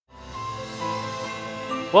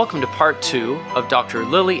Welcome to part 2 of Dr.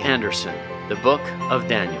 Lily Anderson, the Book of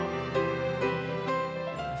Daniel.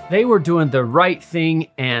 They were doing the right thing,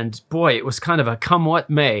 and boy, it was kind of a come what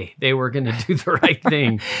may. They were going to do the right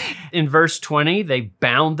thing. In verse 20, they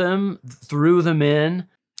bound them, threw them in.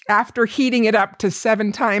 After heating it up to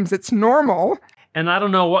 7 times its normal. And I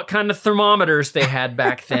don't know what kind of thermometers they had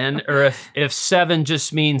back then, or if 7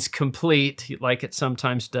 just means complete, like it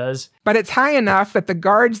sometimes does. But it's high enough that the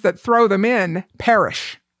guards that throw them in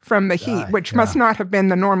perish from the heat, which must not have been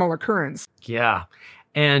the normal occurrence. Yeah.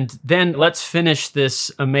 And then let's finish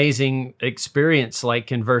this amazing experience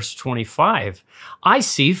like in verse 25. I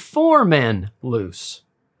see 4 men loose,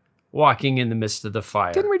 walking in the midst of the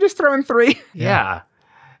fire. Didn't we just throw in 3? Yeah.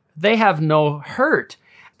 They have no hurt.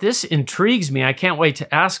 This intrigues me. I can't wait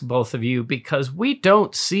to ask both of you because we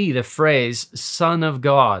don't see the phrase Son of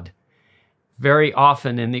God very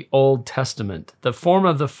often in the Old Testament. The form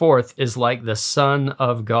of the 4th is like the Son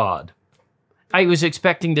of God. I was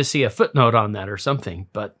expecting to see a footnote on that or something,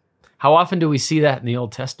 but how often do we see that in the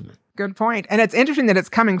Old Testament? Good point. And it's interesting that it's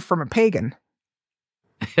coming from a pagan.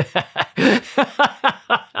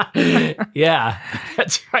 Yeah,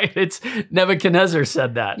 that's right. It's Nebuchadnezzar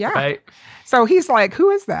said that, right? So he's like, who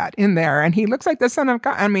is that in there? And he looks like the Son of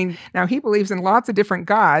God. I mean, now he believes in lots of different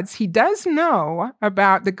gods. He does know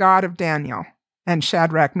about the God of Daniel and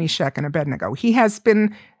Shadrach, Meshach, and Abednego. He has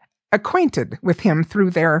been acquainted with him through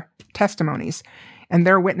their testimonies and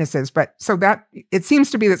their witnesses. But so that it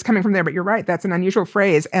seems to be that's coming from there. But you're right. That's an unusual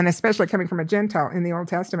phrase, and especially coming from a Gentile in the Old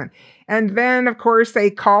Testament. And then, of course, they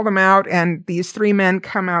call them out, and these 3 men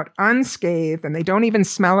come out unscathed, and they don't even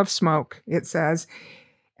smell of smoke, it says.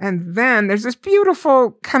 And then there's this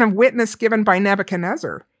beautiful kind of witness given by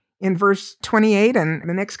Nebuchadnezzar in verse 28 and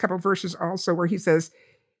the next couple of verses also, where he says,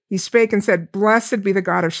 he spake and said, Blessed be the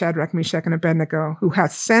God of Shadrach, Meshach, and Abednego, who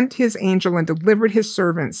hath sent his angel and delivered his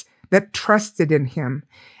servants that trusted in him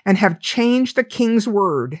and have changed the king's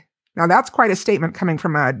word. Now that's quite a statement coming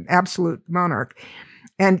from an absolute monarch.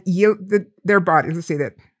 And yielded their bodies, let's see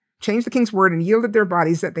that. Changed the king's word and yielded their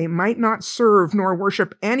bodies that they might not serve nor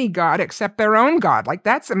worship any god except their own God. Like,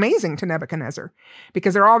 that's amazing to Nebuchadnezzar,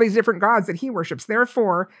 because there are all these different gods that he worships.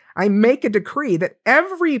 Therefore, I make a decree that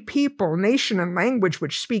every people, nation, and language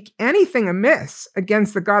which speak anything amiss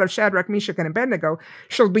against the God of Shadrach, Meshach, and Abednego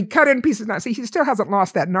shall be cut in pieces. Now, see, he still hasn't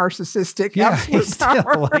lost that narcissistic he's power.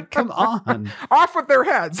 Still like, come on. Off with their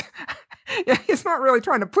heads. Yeah, he's not really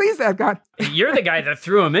trying to please that God. You're the guy that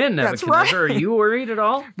threw him in, Nebuchadnezzar. That's right. Are you worried at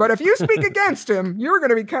all? But if you speak against him, you're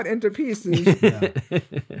going to be cut into pieces. Yeah.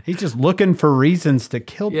 He's just looking for reasons to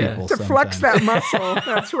kill people. To flex that muscle.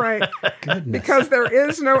 That's right. Goodness. Because there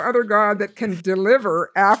is no other God that can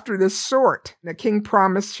deliver after this sort. The king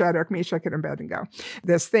promised Shadrach, Meshach, and Abednego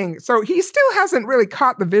this thing. So he still hasn't really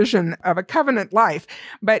caught the vision of a covenant life,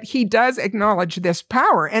 but he does acknowledge this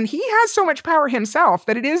power. And he has so much power himself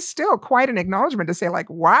that it is still quite an acknowledgement to say, like,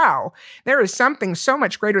 wow, there is something so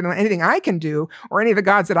much greater than anything I can do or any of the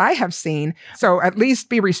gods that I have seen. So at least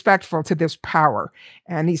be respectful to this power.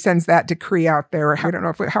 And he sends that decree out there. I don't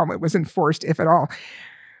know how it was enforced, if at all.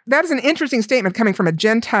 That is an interesting statement coming from a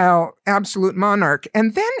Gentile absolute monarch.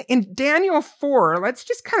 And then in Daniel 4, let's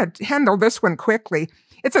just kind of handle this one quickly.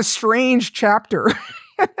 It's a strange chapter.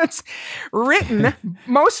 It's written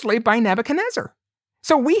mostly by Nebuchadnezzar.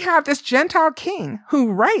 So we have this Gentile king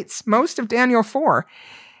who writes most of Daniel 4.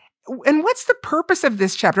 And what's the purpose of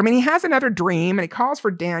this chapter? I mean, he has another dream and he calls for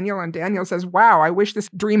Daniel, and Daniel says, wow, I wish this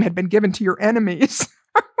dream had been given to your enemies,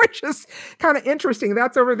 which is kind of interesting.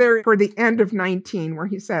 That's over there for the end of 19, where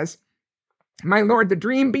he says, my Lord, the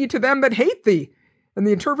dream be to them that hate thee, and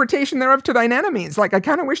the interpretation thereof to thine enemies. Like, I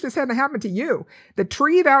kind of wish this hadn't happened to you. The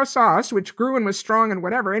tree thou sawest, which grew and was strong and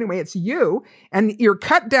whatever, anyway, it's you, and you're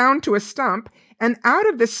cut down to a stump, and out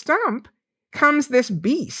of the stump comes this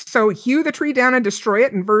beast. So hew the tree down and destroy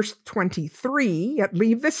it in verse 23, yet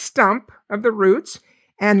leave the stump of the roots,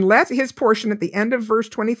 and let his portion at the end of verse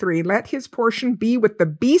 23, let his portion be with the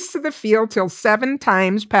beasts of the field till 7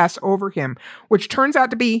 times pass over him, which turns out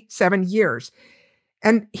to be 7 years.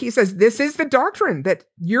 And he says, this is the doctrine, that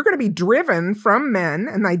you're going to be driven from men,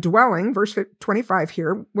 and thy dwelling, verse 25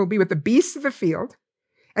 here, will be with the beasts of the field,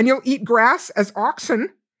 and you'll eat grass as oxen,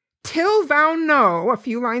 till thou know, a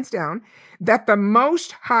few lines down, that the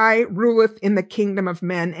Most High ruleth in the kingdom of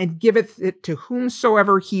men, and giveth it to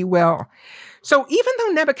whomsoever he will. So even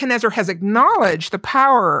though Nebuchadnezzar has acknowledged the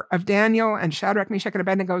power of Daniel and Shadrach, Meshach, and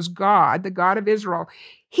Abednego's God, the God of Israel,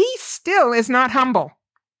 he still is not humble.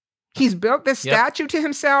 He's built this statue to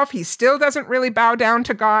himself. He still doesn't really bow down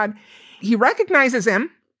to God. He recognizes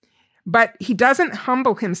him, but he doesn't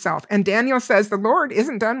humble himself. And Daniel says, the Lord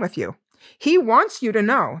isn't done with you. He wants you to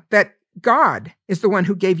know that God is the one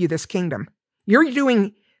who gave you this kingdom. You're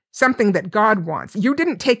doing something that God wants. You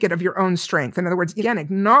didn't take it of your own strength. In other words, again,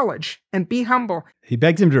 acknowledge and be humble. He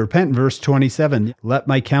begs him to repent in verse 27. Let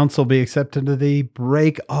my counsel be accepted to thee.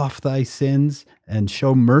 Break off thy sins and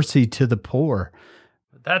show mercy to the poor.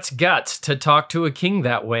 That's guts to talk to a king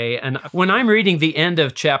that way. And when I'm reading the end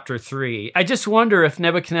of chapter 3, I just wonder if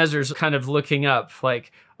Nebuchadnezzar's kind of looking up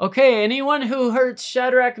like, okay, anyone who hurts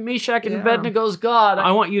Shadrach, Meshach, and Abednego's God,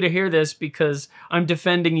 I want you to hear this because I'm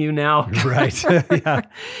defending you now. Right. Yeah.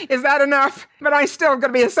 Is that enough? But I still got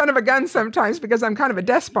to be a son of a gun sometimes because I'm kind of a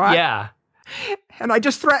despot. Yeah. And I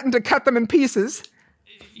just threatened to cut them in pieces.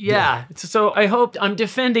 Yeah. So I hope I'm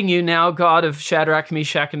defending you now, God of Shadrach,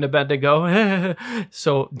 Meshach, and Abednego.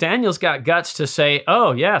 So Daniel's got guts to say,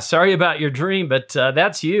 oh, yeah, sorry about your dream, but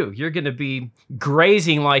that's you. You're going to be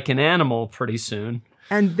grazing like an animal pretty soon.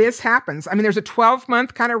 And this happens. I mean, there's a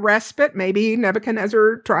 12-month kind of respite. Maybe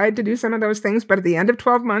Nebuchadnezzar tried to do some of those things, but at the end of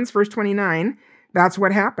 12 months, verse 29, that's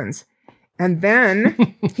what happens. And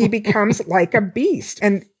then he becomes like a beast.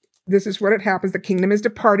 And this is what it happens. The kingdom is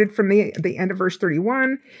departed from the end of verse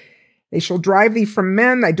 31. They shall drive thee from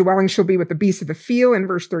men. Thy dwelling shall be with the beasts of the field in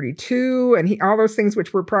verse 32. And all those things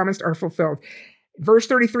which were promised are fulfilled. Verse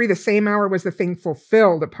 33, the same hour was the thing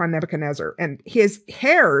fulfilled upon Nebuchadnezzar. And his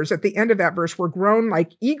hairs at the end of that verse were grown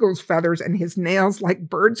like eagle's feathers and his nails like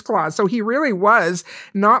bird's claws. So he really was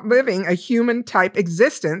not living a human type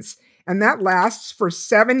existence. And that lasts for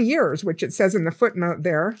 7 years, which it says in the footnote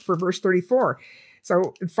there for verse 34.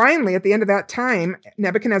 So finally, at the end of that time,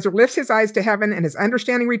 Nebuchadnezzar lifts his eyes to heaven and his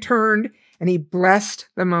understanding returned, and he blessed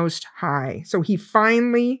the Most High. So he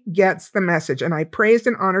finally gets the message. And I praised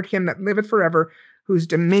and honored him that liveth forever, whose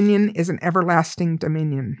dominion is an everlasting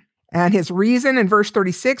dominion. And his reason in verse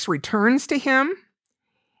 36 returns to him.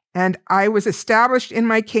 And I was established in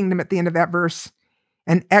my kingdom at the end of that verse.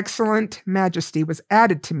 An excellent majesty was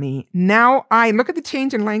added to me. Now I, look at the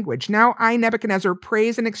change in language. Now I, Nebuchadnezzar,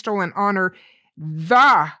 praise and extol and honor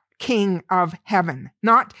the King of heaven,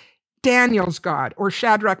 not Daniel's God or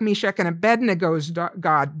Shadrach, Meshach, and Abednego's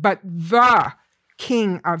God, but the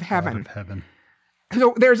King of heaven. God of heaven.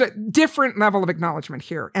 So there's a different level of acknowledgement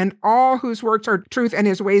here. And all whose works are truth and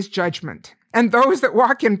his ways judgment. And those that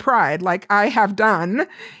walk in pride, like I have done,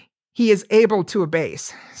 he is able to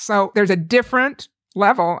abase. So there's a different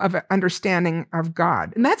level of understanding of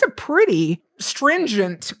God. And that's a pretty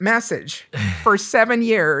stringent message. For 7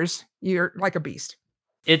 years, you're like a beast.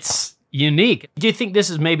 It's unique. Do you think this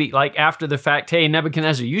is maybe like after the fact, hey,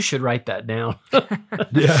 Nebuchadnezzar, you should write that down?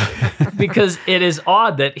 Yeah. Because it is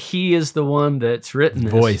odd that he is the one that's written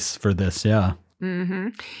this. Voice for this, yeah. Mm-hmm.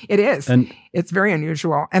 It is. And it's very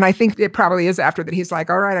unusual. And I think it probably is after that he's like,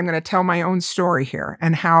 all right, I'm going to tell my own story here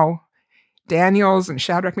and how Daniel's and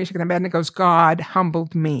Shadrach, Meshach, and Abednego's God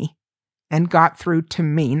humbled me and got through to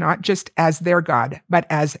me, not just as their God, but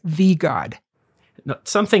as the God. No,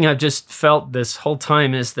 something I've just felt this whole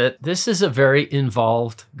time is that this is a very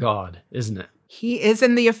involved God, isn't it? He is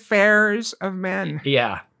in the affairs of men.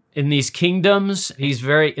 Yeah. In these kingdoms, he's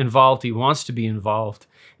very involved. He wants to be involved.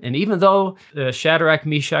 And even though Shadrach,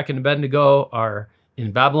 Meshach, and Abednego are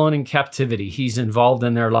in Babylonian captivity, he's involved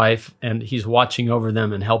in their life and he's watching over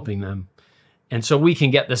them and helping them. And so we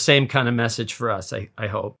can get the same kind of message for us, I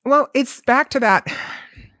hope. Well, it's back to that.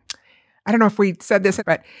 I don't know if we said this,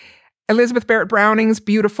 but Elizabeth Barrett Browning's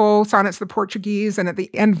beautiful Sonnets to the Portuguese, and at the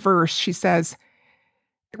end verse, she says,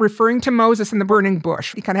 referring to Moses in the burning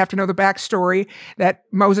bush, you kind of have to know the backstory that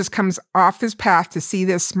Moses comes off his path to see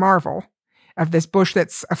this marvel of this bush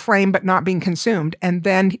that's aflame but not being consumed. And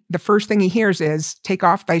then the first thing he hears is, take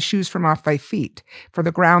off thy shoes from off thy feet, for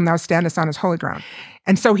the ground thou standest on is holy ground.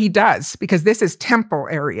 And so he does, because this is temple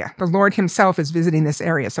area. The Lord himself is visiting this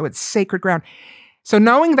area, so it's sacred ground. So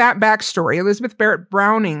knowing that backstory, Elizabeth Barrett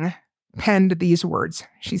Browning penned these words.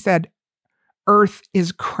 She said, earth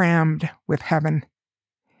is crammed with heaven,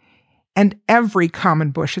 and every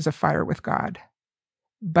common bush is afire with God.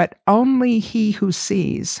 But only he who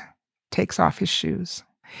sees takes off his shoes.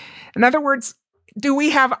 In other words, do we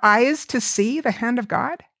have eyes to see the hand of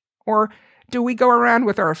God? Or do we go around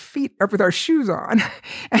with our feet, or with our shoes on,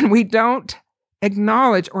 and we don't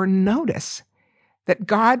acknowledge or notice that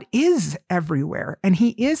God is everywhere and he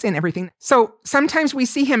is in everything? So sometimes we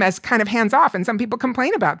see him as kind of hands off, and some people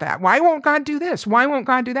complain about that. Why won't God do this? Why won't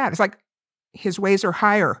God do that? It's like his ways are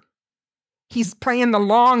higher. He's playing the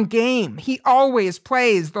long game. He always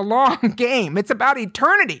plays the long game. It's about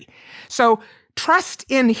eternity. So trust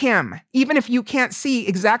in him. Even if you can't see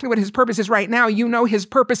exactly what his purpose is right now, you know his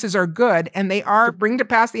purposes are good, and they are bring to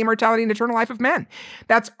pass the immortality and eternal life of men.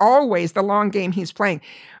 That's always the long game he's playing.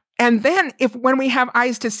 And then when we have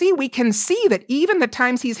eyes to see, we can see that even the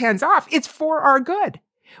times he's hands off, it's for our good.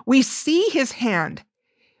 We see his hand,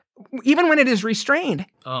 even when it is restrained.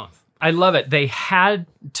 Oh, I love it. They had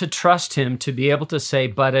to trust him to be able to say,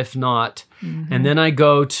 but if not. Mm-hmm. And then I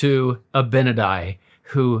go to Abinadi,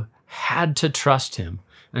 who had to trust him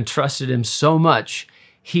and trusted him so much,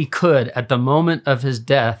 he could, at the moment of his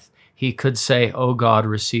death, he could say, oh God,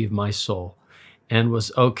 receive my soul, and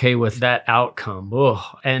was okay with that outcome. Oh,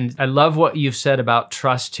 and I love what you've said about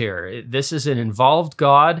trust here. This is an involved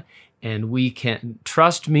God, and we can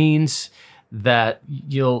trust means that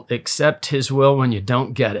you'll accept his will when you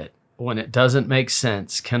don't get it, when it doesn't make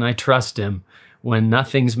sense. Can I trust him when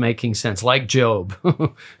nothing's making sense? Like Job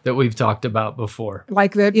that we've talked about before.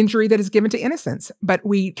 Like the injury that is given to innocence. But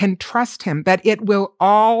we can trust him that it will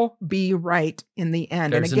all be right in the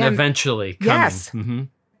end. There's and again, an eventually coming. Yes. Mm-hmm.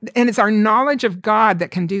 And it's our knowledge of God that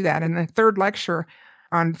can do that. In the third lecture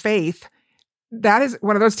on faith, that is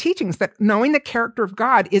one of those teachings, that knowing the character of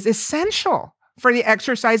God is essential for the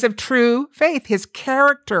exercise of true faith, his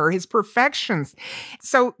character, his perfections.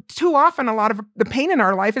 So too often, a lot of the pain in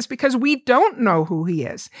our life is because we don't know who he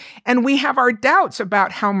is. And we have our doubts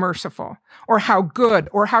about how merciful or how good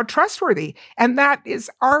or how trustworthy. And that is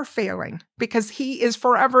our failing, because he is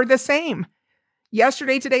forever the same.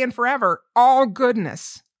 Yesterday, today, and forever, all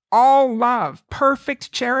goodness, all love,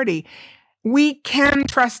 perfect charity. We can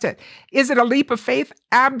trust it. Is it a leap of faith?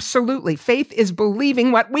 Absolutely. Faith is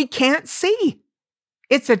believing what we can't see.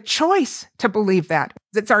 It's a choice to believe that.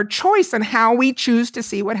 It's our choice in how we choose to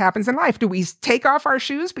see what happens in life. Do we take off our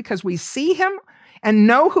shoes because we see him and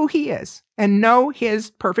know who he is and know his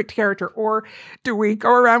perfect character? Or do we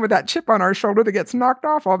go around with that chip on our shoulder that gets knocked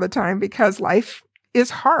off all the time because life is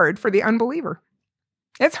hard for the unbeliever?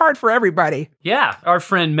 It's hard for everybody. Yeah. Our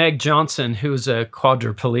friend Meg Johnson, who's a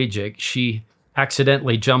quadriplegic, she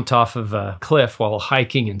accidentally jumped off of a cliff while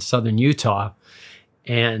hiking in southern Utah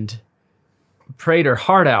and prayed her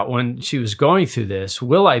heart out when she was going through this.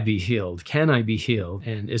 Will I be healed? Can I be healed?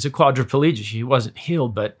 And as a quadriplegic, she wasn't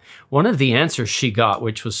healed, but one of the answers she got,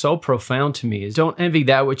 which was so profound to me, is don't envy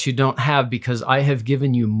that which you don't have, because I have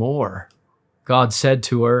given you more, God said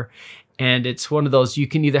to her. And it's one of those, you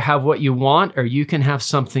can either have what you want or you can have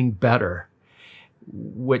something better,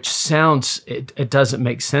 which sounds, it doesn't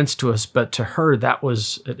make sense to us, but to her, that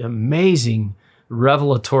was an amazing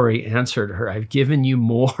revelatory answer to her. I've given you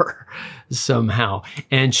more somehow.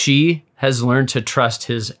 And she has learned to trust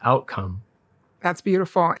his outcome. That's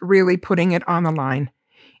beautiful. Really putting it on the line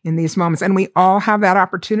in these moments. And we all have that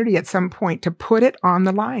opportunity at some point to put it on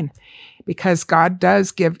the line, because God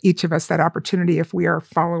does give each of us that opportunity if we are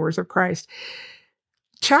followers of Christ.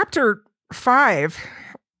 Chapter 5.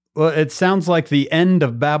 Well, it sounds like the end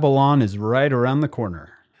of Babylon is right around the corner.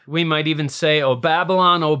 We might even say, O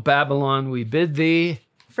Babylon, we bid thee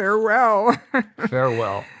farewell.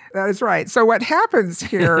 Farewell. That is right. So what happens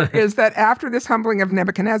here is that after this humbling of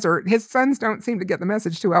Nebuchadnezzar, his sons don't seem to get the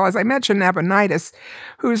message too well. As I mentioned, Nabonidus,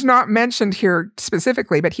 who's not mentioned here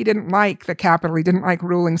specifically, but he didn't like the capital. He didn't like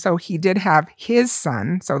ruling. So he did have his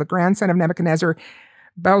son, so the grandson of Nebuchadnezzar,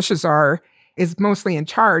 Belshazzar, is mostly in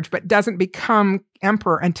charge, but doesn't become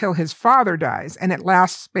emperor until his father dies. And it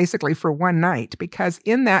lasts basically for one night, because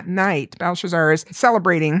in that night, Belshazzar is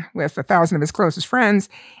celebrating with 1,000 of his closest friends.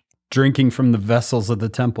 Drinking from the vessels of the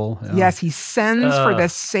temple. Yeah. Yes, he sends for the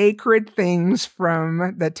sacred things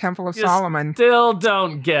from the Temple of Solomon. Still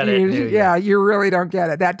don't get it. You really don't get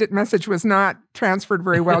it. That message was not transferred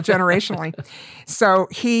very well generationally. So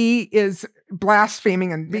he is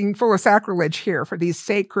blaspheming and being full of sacrilege here for these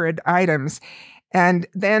sacred items. And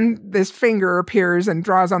then this finger appears and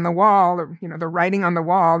draws on the wall, the writing on the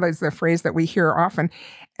wall is the phrase that we hear often.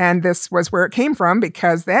 And this was where it came from,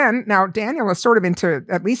 because now Daniel is sort of into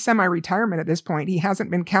at least semi-retirement at this point. He hasn't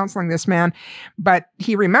been counseling this man, but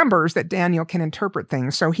he remembers that Daniel can interpret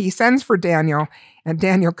things. So he sends for Daniel, and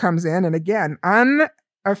Daniel comes in, and again,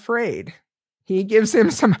 unafraid, he gives him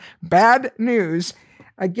some bad news,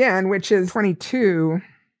 again, which is 22.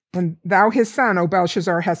 And thou his son, O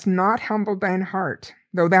Belshazzar, hast not humbled thine heart,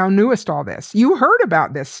 though thou knewest all this. You heard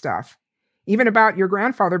about this stuff, even about your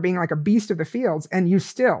grandfather being like a beast of the fields, and you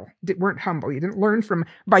still weren't humble. You didn't learn from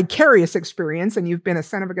vicarious experience, and you've been a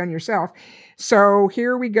son of a gun yourself. So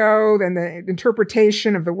here we go. Then the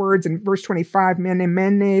interpretation of the words in verse 25, mene,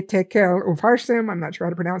 mene, tekel, upharsim. I'm not sure how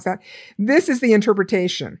to pronounce that. This is the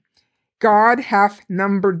interpretation. God hath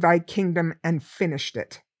numbered thy kingdom and finished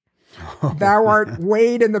it. Thou art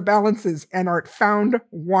weighed in the balances and art found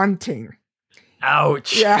wanting.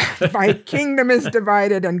 Ouch. Yeah, my kingdom is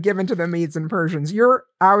divided and given to the Medes and Persians. You're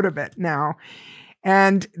out of it now.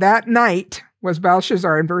 And that night, was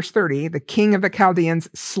Belshazzar, in verse 30, the king of the Chaldeans,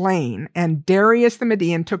 slain, and Darius the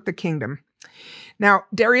Median took the kingdom. Now,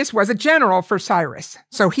 Darius was a general for Cyrus,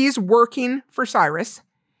 so he's working for Cyrus,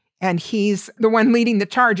 and he's the one leading the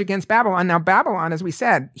charge against Babylon. Now, Babylon, as we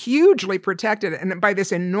said, hugely protected and by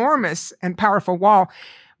this enormous and powerful wall,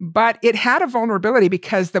 but it had a vulnerability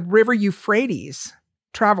because the river Euphrates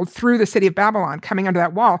traveled through the city of Babylon, coming under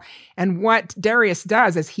that wall. And what Darius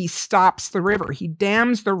does is he stops the river. He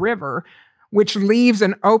dams the river, which leaves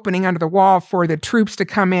an opening under the wall for the troops to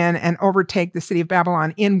come in and overtake the city of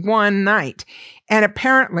Babylon in one night. And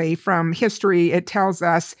apparently, from history, it tells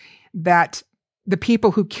us that the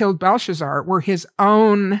people who killed Belshazzar were his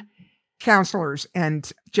own counselors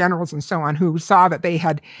and generals and so on, who saw that they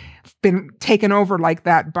had been taken over like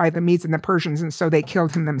that by the Medes and the Persians, and so they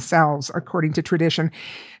killed him themselves, according to tradition.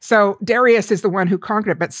 So Darius is the one who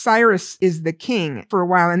conquered it, but Cyrus is the king for a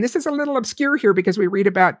while. And this is a little obscure here because we read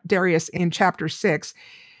about Darius in chapter 6,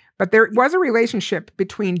 but there was a relationship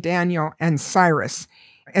between Daniel and Cyrus,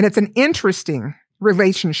 and it's an interesting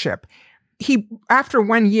relationship. He, after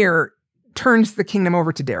 1 year, turns the kingdom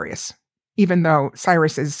over to Darius, even though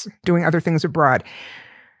Cyrus is doing other things abroad.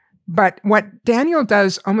 But what Daniel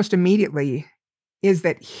does almost immediately is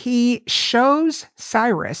that he shows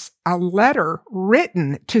Cyrus a letter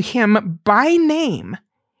written to him by name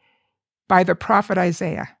by the prophet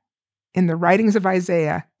Isaiah in the writings of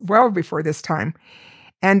Isaiah well before this time,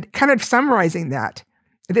 and kind of summarizing that.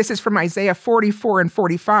 This is from Isaiah 44 and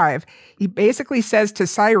 45. He basically says to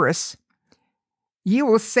Cyrus, "You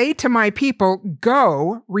will say to my people,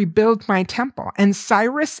 go, rebuild my temple." And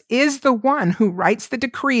Cyrus is the one who writes the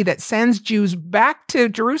decree that sends Jews back to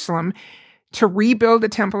Jerusalem to rebuild the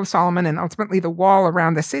Temple of Solomon and ultimately the wall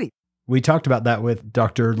around the city. We talked about that with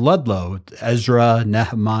Dr. Ludlow, Ezra,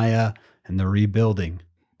 Nehemiah, and the rebuilding.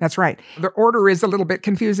 That's right. The order is a little bit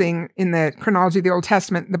confusing in the chronology of the Old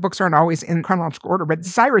Testament. The books aren't always in chronological order, but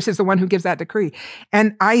Cyrus is the one who gives that decree.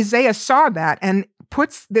 And Isaiah saw that and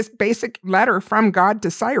puts this basic letter from God to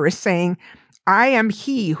Cyrus saying, "I am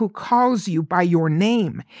he who calls you by your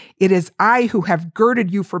name. It is I who have girded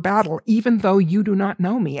you for battle, even though you do not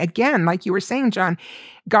know me." Again, like you were saying, John,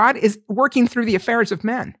 God is working through the affairs of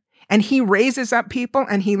men, and he raises up people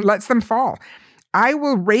and he lets them fall. "I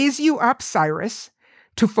will raise you up, Cyrus,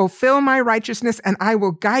 to fulfill my righteousness, and I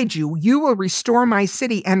will guide you. You will restore my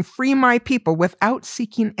city and free my people without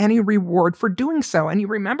seeking any reward for doing so." And you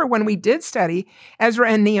remember when we did study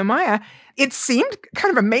Ezra and Nehemiah, it seemed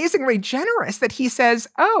kind of amazingly generous that he says,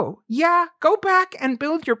 "Oh, yeah, go back and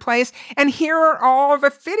build your place, and here are all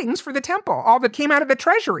the fittings for the temple, all that came out of the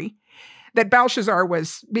treasury that Belshazzar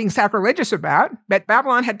was being sacrilegious about, but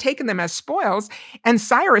Babylon had taken them as spoils, and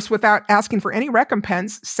Cyrus, without asking for any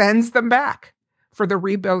recompense, sends them back for the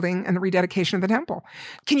rebuilding and the rededication of the temple."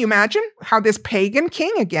 Can you imagine how this pagan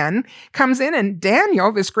king again comes in, and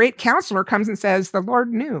Daniel, this great counselor, comes and says, "The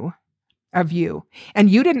Lord knew of you, and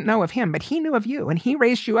you didn't know of him, but he knew of you, and he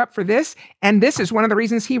raised you up for this, and this is one of the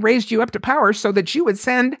reasons he raised you up to power, so that you would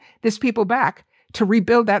send this people back to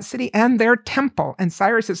rebuild that city and their temple." And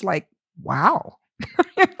Cyrus is like, wow.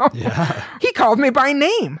 Yeah. He called me by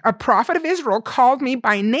name. A prophet of Israel called me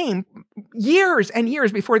by name years and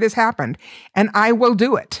years before this happened, and I will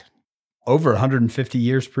do it. Over 150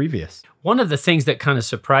 years previous. One of the things that kind of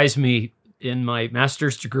surprised me in my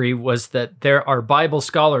master's degree was that there are Bible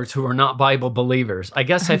scholars who are not Bible believers. I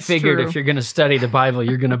guess That's I figured true. if you're going to study the Bible,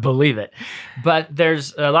 you're going to believe it. But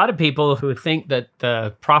there's a lot of people who think that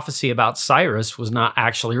the prophecy about Cyrus was not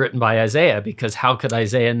actually written by Isaiah, because how could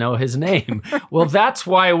Isaiah know his name? Well, that's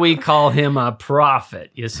why we call him a prophet.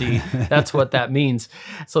 You see, that's what that means.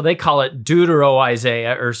 So they call it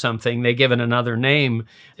Deutero-Isaiah or something. They give it another name.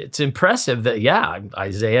 It's impressive that, yeah,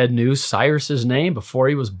 Isaiah knew Cyrus's name before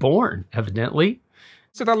he was born, evidently.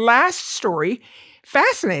 So the last story,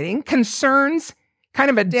 fascinating, concerns kind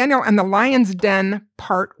of a Daniel and the Lion's Den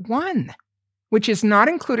part 1, which is not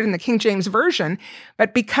included in the King James Version.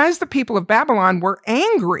 But because the people of Babylon were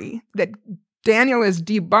angry that Daniel is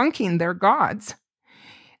debunking their gods,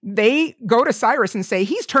 they go to Cyrus and say,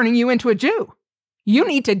 "He's turning you into a Jew. You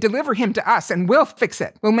need to deliver him to us and we'll fix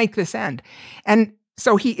it. We'll make this end." And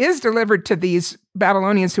so he is delivered to these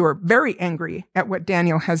Babylonians who are very angry at what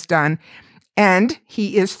Daniel has done, and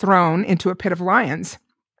he is thrown into a pit of lions.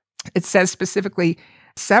 It says specifically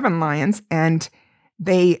 7 lions, and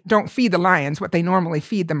they don't feed the lions what they normally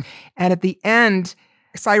feed them. And at the end,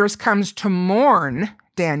 Cyrus comes to mourn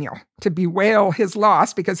Daniel, to bewail his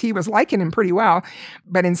loss because he was liking him pretty well.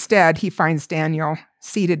 But instead, he finds Daniel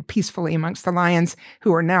seated peacefully amongst the lions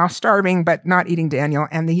who are now starving but not eating Daniel.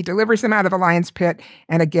 And he delivers them out of the lion's pit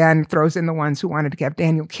and again throws in the ones who wanted to have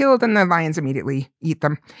Daniel killed, and the lions immediately eat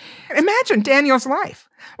them. Imagine Daniel's life.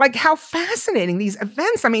 Like how fascinating these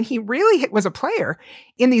events. I mean, he really was a player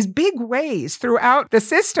in these big ways throughout the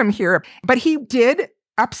system here. But he did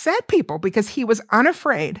upset people because he was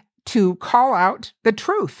unafraid to call out the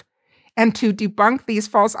truth and to debunk these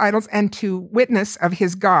false idols and to witness of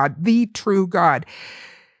his God, the true God.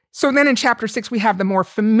 So then in chapter 6, we have the more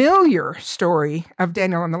familiar story of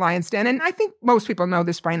Daniel in the lion's den. And I think most people know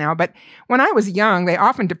this by now, but when I was young, they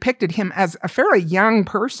often depicted him as a fairly young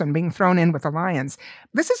person being thrown in with the lions.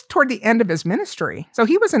 This is toward the end of his ministry. So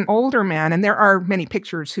he was an older man, and there are many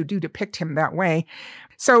pictures who do depict him that way.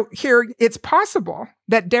 So here, it's possible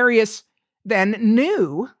that Darius then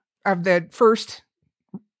knew of the first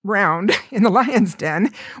round in the lion's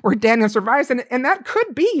den where Daniel survives. And that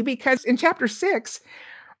could be because in chapter 6,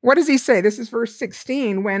 what does he say? This is verse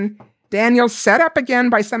 16, when Daniel's set up again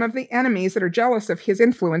by some of the enemies that are jealous of his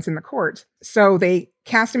influence in the court. So they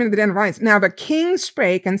cast him into the den of lions. Now the king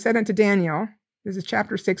spake and said unto Daniel, this is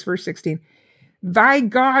chapter 6, verse 16, thy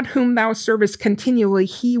God whom thou servest continually,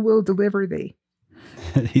 he will deliver thee.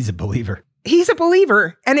 He's a believer. He's a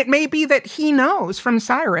believer. And it may be that he knows from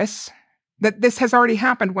Cyrus that this has already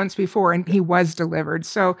happened once before and he was delivered.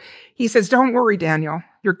 So he says, don't worry, Daniel.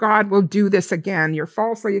 Your God will do this again. You're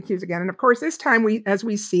falsely accused again. And of course, this time as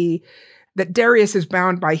we see that Darius is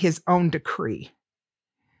bound by his own decree.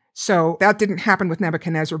 So that didn't happen with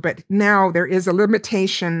Nebuchadnezzar, but now there is a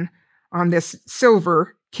limitation on this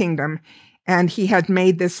silver kingdom. And he had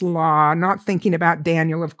made this law, not thinking about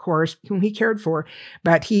Daniel, of course, whom he cared for,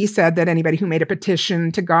 but he said that anybody who made a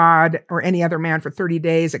petition to God or any other man for 30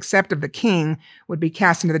 days, except of the king, would be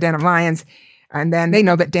cast into the den of lions. And then they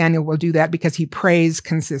know that Daniel will do that because he prays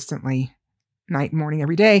consistently, night and morning,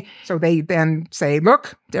 every day. So they then say,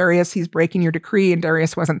 look, Darius, he's breaking your decree. And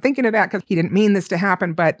Darius wasn't thinking of that because he didn't mean this to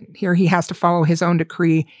happen, but here he has to follow his own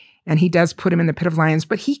decree. And he does put him in the pit of lions,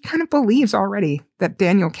 but he kind of believes already that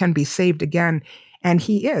Daniel can be saved again. And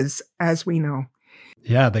he is, as we know.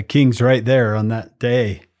 Yeah, the king's right there on that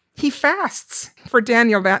day. He fasts for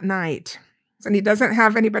Daniel that night. And he doesn't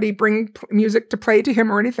have anybody bring music to play to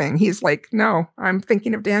him or anything. He's like, no, I'm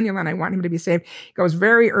thinking of Daniel and I want him to be saved. He goes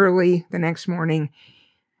very early the next morning.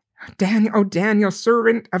 Daniel,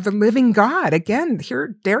 servant of the living God. Again,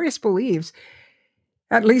 here Darius believes,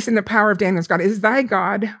 at least in the power of Daniel's God, is thy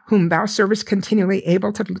God, whom thou servest continually,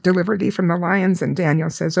 able to deliver thee from the lions? And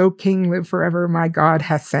Daniel says, O king, live forever. My God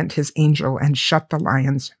hath sent his angel and shut the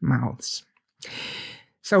lions' mouths.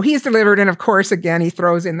 So he's delivered. And of course, again, he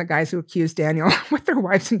throws in the guys who accused Daniel with their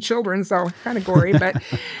wives and children. So kind of gory, but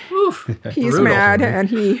he's mad and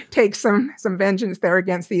he takes some vengeance there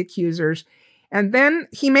against the accusers. And then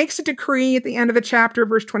he makes a decree at the end of the chapter,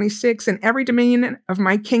 verse 26, in every dominion of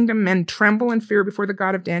my kingdom, men tremble and fear before the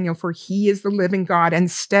God of Daniel, for he is the living God and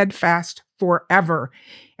steadfast forever.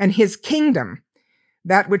 And his kingdom,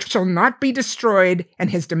 that which shall not be destroyed,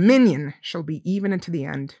 and his dominion shall be even unto the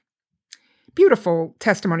end. Beautiful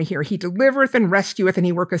testimony here. He delivereth and rescueth, and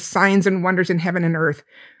he worketh signs and wonders in heaven and earth,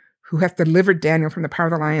 who hath delivered Daniel from the power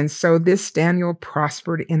of the lions. So this Daniel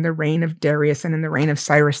prospered in the reign of Darius and in the reign of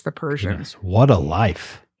Cyrus the Persian. Yes, what a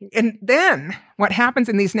life. And then what happens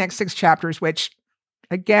in these next 6 chapters, which,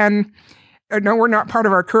 again, I know we're not part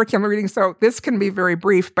of our curriculum reading, so this can be very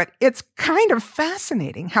brief, but it's kind of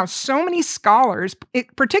fascinating how so many scholars,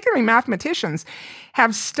 particularly mathematicians,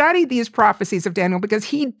 have studied these prophecies of Daniel because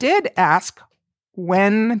he did ask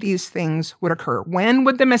when these things would occur. When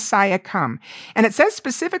would the Messiah come? And it says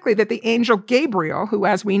specifically that the angel Gabriel, who,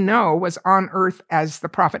 as we know, was on earth as the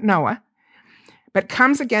prophet Noah, but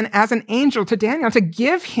comes again as an angel to Daniel to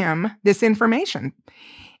give him this information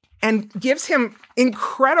and gives him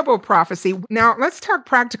incredible prophecy. Now, let's talk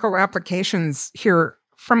practical applications here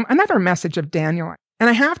from another message of Daniel. And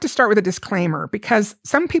I have to start with a disclaimer because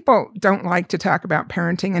some people don't like to talk about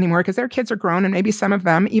parenting anymore because their kids are grown, and maybe some of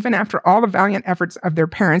them, even after all the valiant efforts of their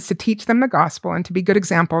parents to teach them the gospel and to be good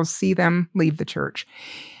examples, see them leave the church.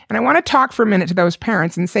 And I want to talk for a minute to those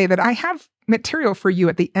parents and say that I have material for you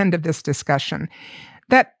at the end of this discussion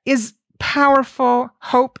that is powerful,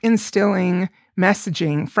 hope-instilling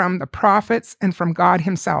messaging from the prophets and from God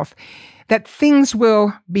himself, that things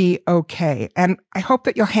will be okay. And I hope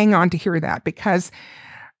that you'll hang on to hear that, because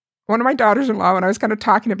one of my daughters-in-law, when I was kind of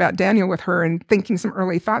talking about Daniel with her and thinking some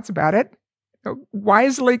early thoughts about it,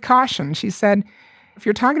 wisely cautioned. She said, if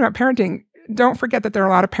you're talking about parenting, don't forget that there are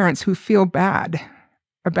a lot of parents who feel bad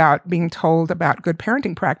about being told about good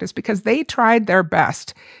parenting practice because they tried their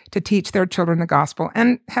best to teach their children the gospel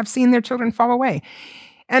and have seen their children fall away.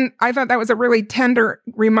 And I thought that was a really tender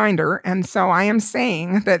reminder. And so I am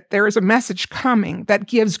saying that there is a message coming that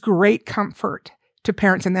gives great comfort to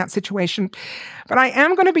parents in that situation. But I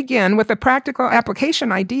am going to begin with a practical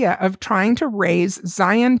application idea of trying to raise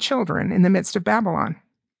Zion children in the midst of Babylon.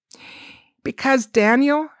 Because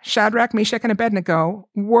Daniel, Shadrach, Meshach, and Abednego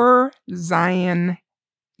were Zion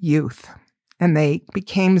youth, and they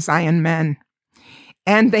became Zion men,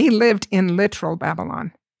 and they lived in literal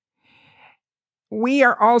Babylon. We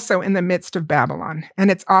are also in the midst of Babylon, and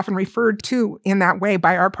it's often referred to in that way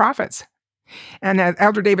by our prophets. And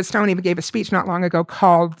Elder David Stone even gave a speech not long ago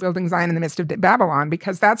called Building Zion in the Midst of Babylon,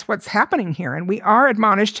 because that's what's happening here. And we are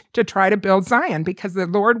admonished to try to build Zion, because the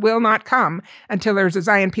Lord will not come until there's a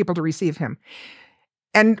Zion people to receive him.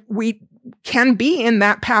 And we can be in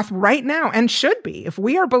that path right now and should be. If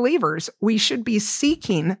we are believers, we should be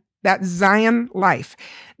seeking that Zion life,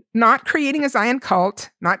 not creating a Zion cult,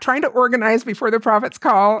 not trying to organize before the prophets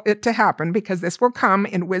call it to happen, because this will come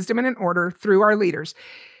in wisdom and in order through our leaders,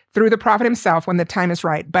 through the prophet himself when the time is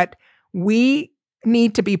right. But we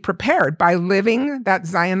need to be prepared by living that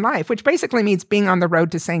Zion life, which basically means being on the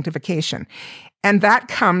road to sanctification. And that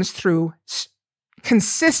comes through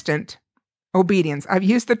consistent obedience. I've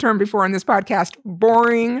used the term before on this podcast,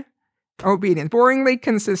 boring obedience, boringly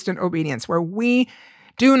consistent obedience, where we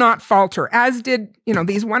do not falter, as did,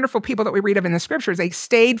 these wonderful people that we read of in the scriptures. They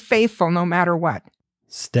stayed faithful no matter what.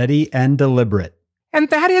 Steady and deliberate. And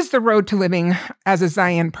that is the road to living as a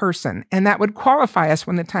Zion person. And that would qualify us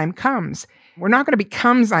when the time comes. We're not going to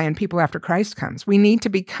become Zion people after Christ comes. We need to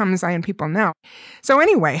become Zion people now. So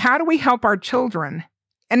anyway, how do we help our children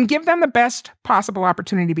and give them the best possible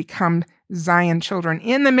opportunity to become Zion children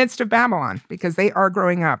in the midst of Babylon? Because they are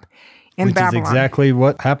growing up in Babylon. Which is exactly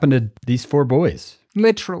what happened to these 4 boys.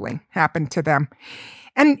 Literally happened to them.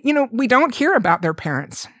 And, we don't hear about their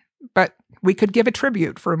parents, but we could give a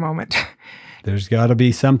tribute for a moment. There's got to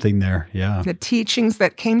be something there, yeah. The teachings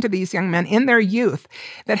that came to these young men in their youth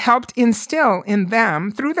that helped instill in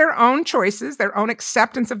them, through their own choices, their own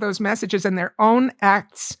acceptance of those messages, and their own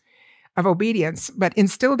acts of obedience, but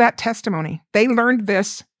instilled that testimony. They learned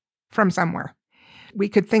this from somewhere. We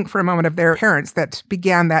could think for a moment of their parents that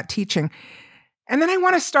began that teaching. And then I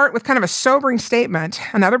want to start with kind of a sobering statement,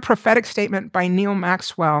 another prophetic statement by Neal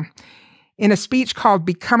Maxwell, in a speech called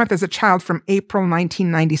Becometh as a Child from April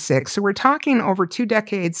 1996. So we're talking over 2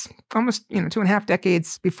 decades, almost 2.5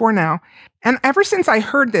 decades before now. And ever since I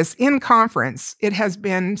heard this in conference, it has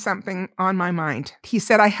been something on my mind. He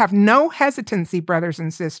said, I have no hesitancy, brothers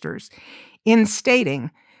and sisters, in stating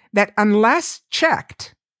that unless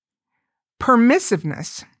checked,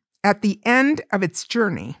 permissiveness at the end of its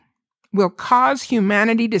journey will cause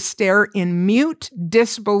humanity to stare in mute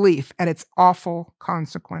disbelief at its awful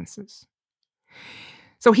consequences.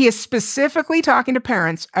 So he is specifically talking to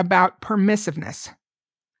parents about permissiveness,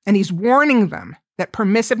 and he's warning them that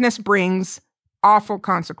permissiveness brings awful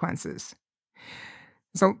consequences.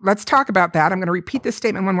 So let's talk about that. I'm going to repeat this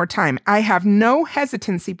statement one more time. I have no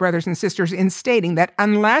hesitancy, brothers and sisters, in stating that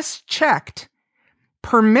unless checked,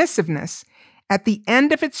 permissiveness at the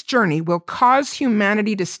end of its journey will cause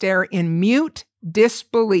humanity to stare in mute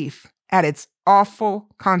disbelief at its awful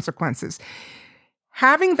consequences.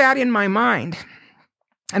 Having that in my mind,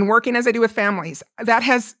 and working as I do with families, that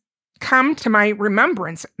has come to my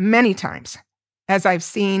remembrance many times as I've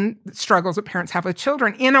seen the struggles that parents have with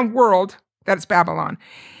children in a world that's Babylon.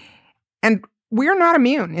 And we're not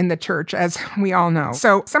immune in the church, as we all know.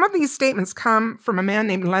 So some of these statements come from a man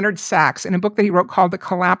named Leonard Sachs in a book that he wrote called The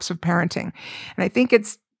Collapse of Parenting. And I think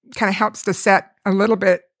it's kind of helps to set a little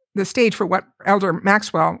bit the stage for what Elder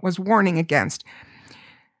Maxwell was warning against.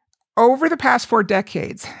 Over the past 4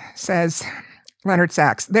 decades, says Leonard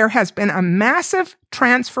Sachs, there has been a massive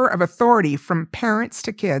transfer of authority from parents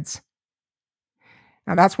to kids.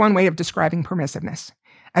 Now, that's one way of describing permissiveness.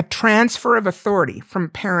 A transfer of authority from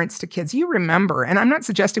parents to kids. You remember, and I'm not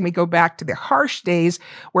suggesting we go back to the harsh days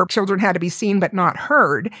where children had to be seen but not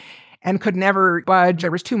heard and could never budge. There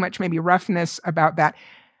was too much maybe roughness about that.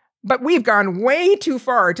 But we've gone way too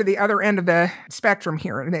far to the other end of the spectrum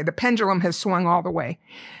here. The pendulum has swung all the way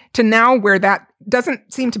to now where that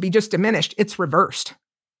doesn't seem to be just diminished, it's reversed,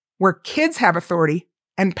 where kids have authority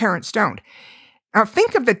and parents don't. Now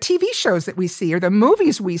think of the TV shows that we see or the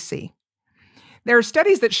movies we see. There are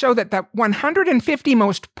studies that show that the 150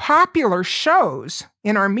 most popular shows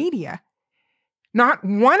in our media, not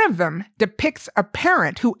one of them depicts a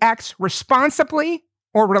parent who acts responsibly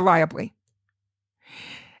or reliably.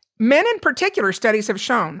 Men in particular, studies have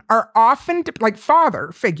shown, are often, like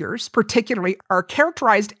father figures particularly, are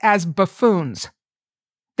characterized as buffoons.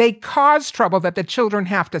 They cause trouble that the children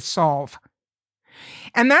have to solve.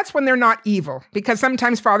 And that's when they're not evil, because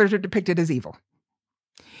sometimes fathers are depicted as evil.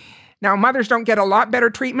 Now, mothers don't get a lot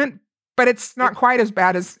better treatment, but it's not quite as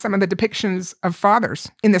bad as some of the depictions of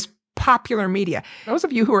fathers in this popular media. Those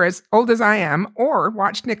of you who are as old as I am or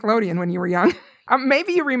watched Nickelodeon when you were young,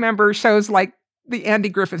 maybe you remember shows like The Andy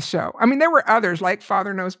Griffith Show. I mean, there were others like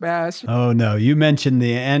Father Knows Best. Oh, no. You mentioned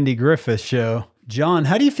The Andy Griffith Show. John,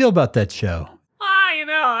 how do you feel about that show?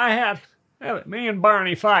 Me and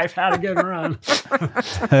Barney Fife had a good run.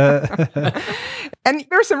 And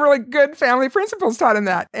there's some really good family principles taught in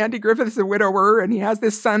that. Andy Griffith is a widower, and he has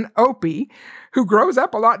this son, Opie, who grows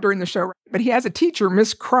up a lot during the show. But he has a teacher,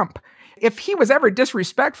 Miss Crump. If he was ever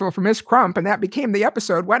disrespectful for Miss Crump and that became the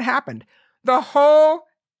episode, what happened? The whole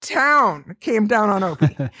town came down on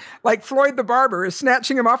Opie. Like Floyd the barber is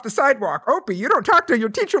snatching him off the sidewalk. Opie, you don't talk to your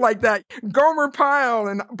teacher like that. Gomer Pyle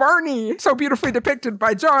and Barney, so beautifully depicted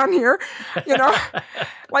by John here,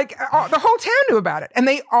 like the whole town knew about it. And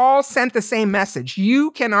they all sent the same message. You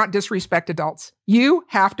cannot disrespect adults. You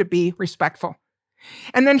have to be respectful.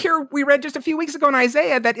 And then here we read just a few weeks ago in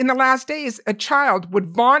Isaiah that in the last days, a child would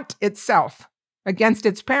vaunt itself against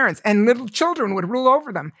its parents and little children would rule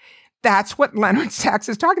over them. That's what Leonard Sachs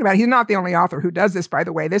is talking about. He's not the only author who does this, by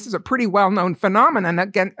the way. This is a pretty well-known phenomenon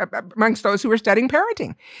again amongst those who are studying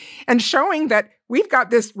parenting and showing that we've got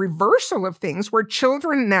this reversal of things where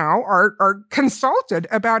children now are consulted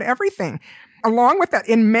about everything. Along with that,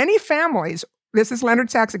 in many families, this is Leonard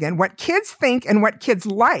Sachs again, what kids think and what kids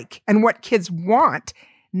like and what kids want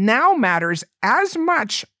now matters as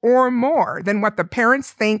much or more than what the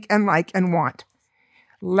parents think and like and want.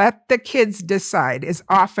 Let the kids decide is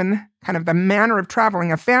often kind of the manner of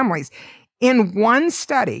traveling of families. In one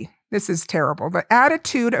study, this is terrible, the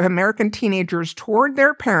attitude of American teenagers toward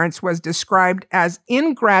their parents was described as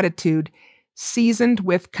ingratitude seasoned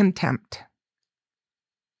with contempt.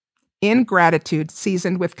 Ingratitude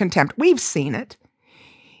seasoned with contempt. We've seen it.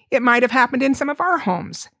 It might have happened in some of our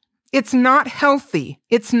homes. It's not healthy.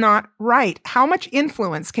 It's not right. How much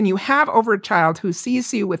influence can you have over a child who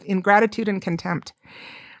sees you with ingratitude and contempt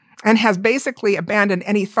and has basically abandoned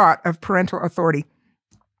any thought of parental authority?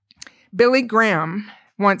 Billy Graham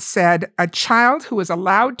once said, "A child who is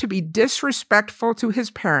allowed to be disrespectful to his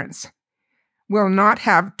parents will not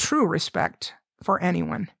have true respect for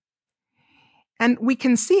anyone." And we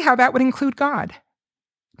can see how that would include God.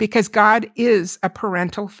 Because God is a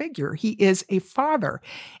parental figure. He is a father.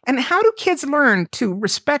 And how do kids learn to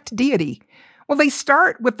respect deity? Well, they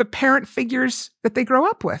start with the parent figures that they grow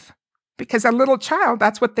up with. Because a little child,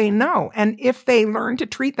 that's what they know. And if they learn to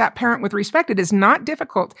treat that parent with respect, it is not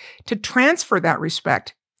difficult to transfer that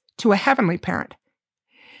respect to a heavenly parent.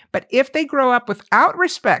 But if they grow up without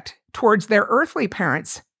respect towards their earthly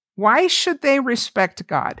parents, why should they respect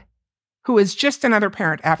God, who is just another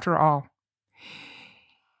parent after all?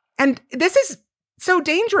 And this is so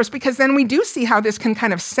dangerous because then we do see how this can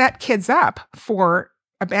kind of set kids up for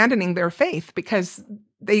abandoning their faith because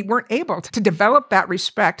they weren't able to develop that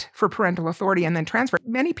respect for parental authority and then transfer.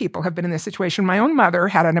 Many people have been in this situation. My own mother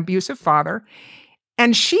had an abusive father,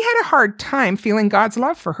 and she had a hard time feeling God's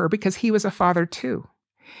love for her because he was a father too.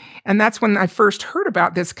 And that's when I first heard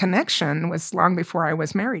about this connection, was long before I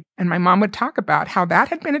was married. And my mom would talk about how that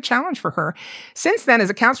had been a challenge for her. Since then,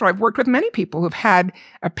 as a counselor, I've worked with many people who've had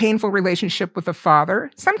a painful relationship with the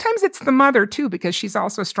father. Sometimes it's the mother too, because she's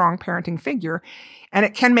also a strong parenting figure. And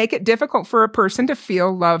it can make it difficult for a person to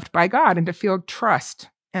feel loved by God and to feel trust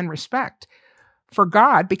and respect for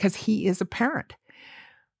God because he is a parent.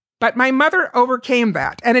 But my mother overcame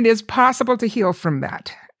that, and it is possible to heal from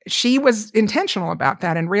that. She was intentional about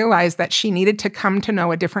that and realized that she needed to come to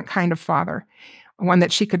know a different kind of father, one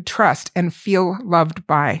that she could trust and feel loved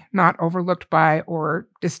by, not overlooked by or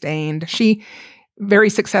disdained. She very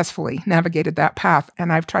successfully navigated that path,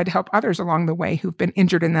 and I've tried to help others along the way who've been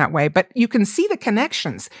injured in that way. But you can see the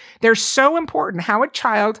connections. They're so important. How a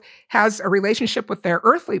child has a relationship with their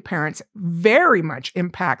earthly parents very much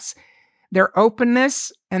impacts their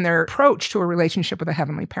openness and their approach to a relationship with a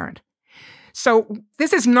heavenly parent. So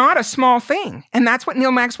this is not a small thing. And that's what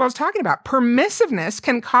Neil Maxwell is talking about. Permissiveness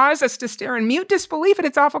can cause us to stare in mute disbelief at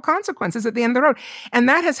its awful consequences at the end of the road. And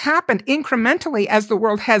that has happened incrementally as the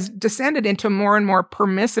world has descended into more and more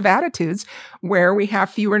permissive attitudes where we have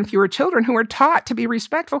fewer and fewer children who are taught to be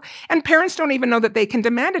respectful. And parents don't even know that they can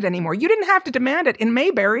demand it anymore. You didn't have to demand it in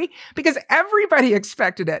Mayberry because everybody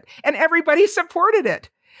expected it and everybody supported it.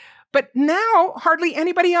 But now hardly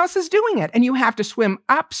anybody else is doing it. And you have to swim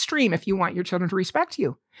upstream if you want your children to respect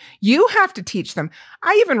you. You have to teach them.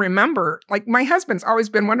 I even remember, like, my husband's always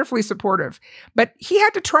been wonderfully supportive, but he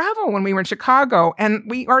had to travel when we were in Chicago, and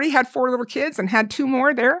we already had 4 little kids and had 2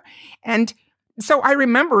 more there. And so I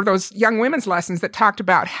remember those young women's lessons that talked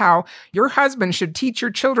about how your husband should teach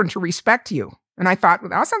your children to respect you. And I thought, well,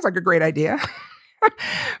 that sounds like a great idea.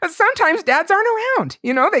 But sometimes dads aren't around.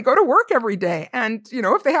 They go to work every day. And,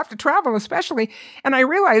 if they have to travel especially. And I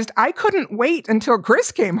realized I couldn't wait until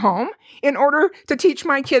Chris came home in order to teach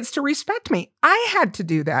my kids to respect me. I had to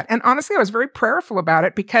do that. And honestly, I was very prayerful about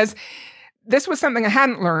it because this was something I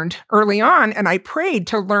hadn't learned early on. And I prayed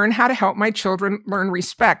to learn how to help my children learn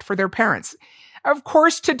respect for their parents. Of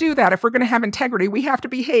course, to do that, if we're going to have integrity, we have to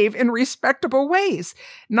behave in respectable ways,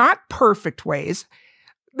 not perfect ways.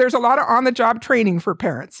 There's a lot of on-the-job training for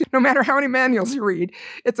parents. No matter how many manuals you read,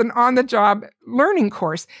 it's an on-the-job learning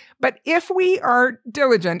course. But if we are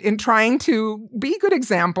diligent in trying to be good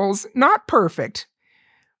examples, not perfect,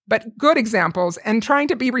 but good examples, and trying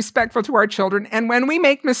to be respectful to our children, and when we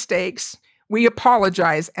make mistakes, we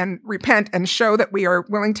apologize and repent and show that we are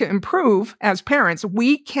willing to improve as parents,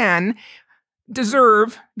 we can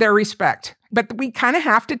deserve their respect. But we kind of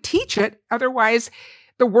have to teach it. Otherwise,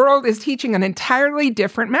 the world is teaching an entirely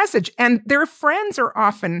different message, and their friends are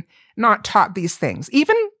often not taught these things.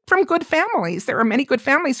 Even from good families, there are many good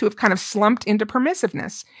families who have kind of slumped into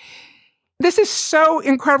permissiveness. This is so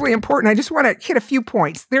incredibly important. I just want to hit a few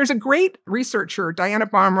points. There's a great researcher, Diana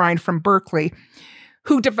Baumrind from Berkeley,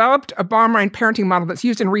 who developed a Baumrind parenting model that's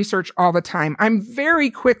used in research all the time. I'm very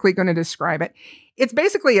quickly going to describe it. It's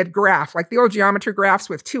basically a graph, like the old geometry graphs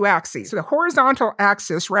with 2 axes. So the horizontal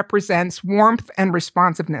axis represents warmth and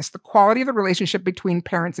responsiveness, the quality of the relationship between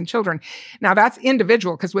parents and children. Now, that's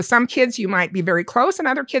individual, because with some kids, you might be very close, and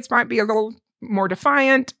other kids might be a little more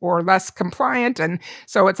defiant or less compliant. And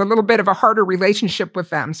so it's a little bit of a harder relationship with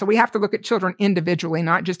them. So we have to look at children individually,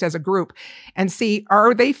 not just as a group, and see,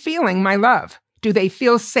 are they feeling my love? Do they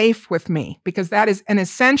feel safe with me? Because that is an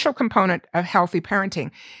essential component of healthy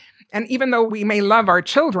parenting. And even though we may love our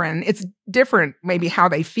children, it's different maybe how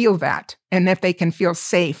they feel that, and if they can feel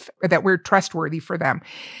safe, that we're trustworthy for them.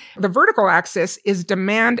 The vertical axis is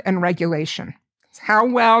demand and regulation. How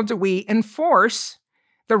well do we enforce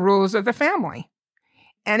the rules of the family?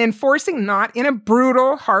 And enforcing not in a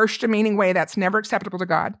brutal, harsh, demeaning way that's never acceptable to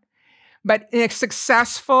God, but in a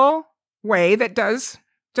successful way that does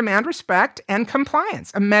demand respect and compliance,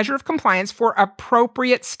 a measure of compliance for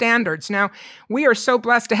appropriate standards. Now, we are so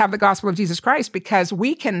blessed to have the gospel of Jesus Christ because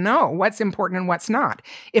we can know what's important and what's not.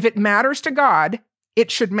 If it matters to God, it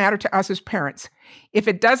should matter to us as parents. If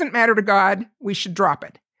it doesn't matter to God, we should drop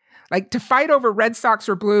it. Like, to fight over red socks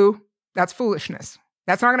or blue, that's foolishness.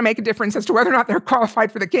 That's not going to make a difference as to whether or not they're qualified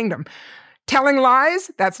for the kingdom. Telling lies,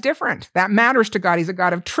 that's different. That matters to God. He's a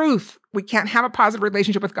God of truth. We can't have a positive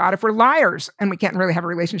relationship with God if we're liars, and we can't really have a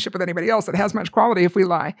relationship with anybody else that has much quality if we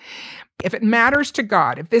lie. If it matters to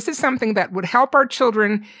God, if this is something that would help our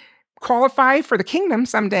children qualify for the kingdom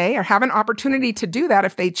someday or have an opportunity to do that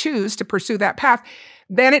if they choose to pursue that path,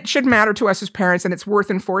 then it should matter to us as parents and it's worth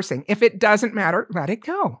enforcing. If it doesn't matter, let it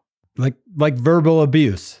go. Like verbal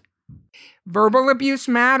abuse. Verbal abuse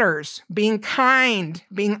matters. Being kind,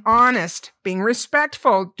 being honest, being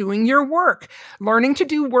respectful, doing your work, learning to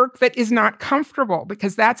do work that is not comfortable,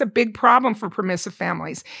 because that's a big problem for permissive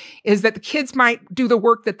families, is that the kids might do the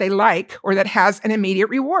work that they like or that has an immediate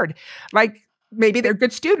reward. Like, maybe they're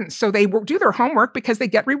good students, so they will do their homework because they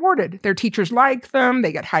get rewarded. Their teachers like them,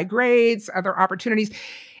 they get high grades, other opportunities.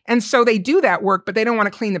 And so they do that work, but they don't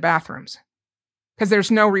want to clean the bathrooms, because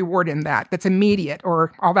there's no reward in that that's immediate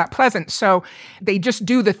or all that pleasant. So they just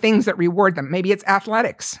do the things that reward them. Maybe it's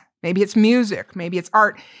athletics, maybe it's music, maybe it's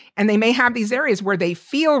art. And they may have these areas where they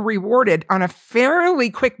feel rewarded on a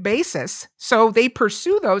fairly quick basis. So they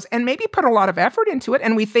pursue those and maybe put a lot of effort into it.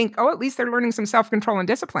 And we think, oh, at least they're learning some self-control and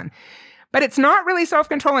discipline. But it's not really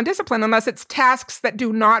self-control and discipline unless it's tasks that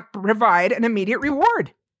do not provide an immediate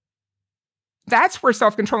reward. That's where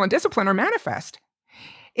self-control and discipline are manifest.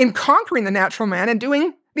 In conquering the natural man and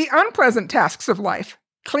doing the unpleasant tasks of life,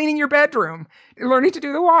 cleaning your bedroom, learning to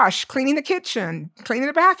do the wash, cleaning the kitchen, cleaning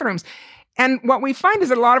the bathrooms. And what we find is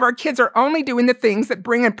that a lot of our kids are only doing the things that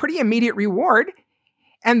bring a pretty immediate reward.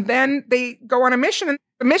 And then they go on a mission, and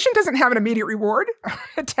the mission doesn't have an immediate reward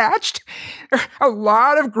attached. There are a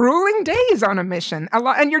lot of grueling days on a mission,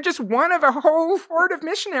 and you're just one of a whole horde of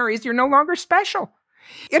missionaries. You're no longer special.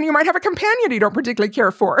 And you might have a companion you don't particularly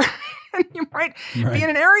care for. And you might be in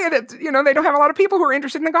an area that, they don't have a lot of people who are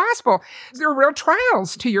interested in the gospel. There are real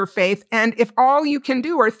trials to your faith. And if all you can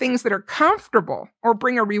do are things that are comfortable or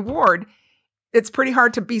bring a reward, it's pretty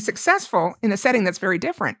hard to be successful in a setting that's very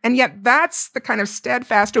different. And yet that's the kind of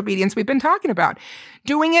steadfast obedience we've been talking about.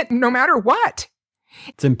 Doing it no matter what.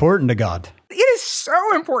 It's important to God. It is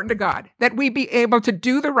so important to God that we be able to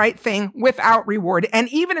do the right thing without reward, and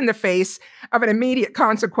even in the face of an immediate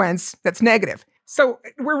consequence that's negative. So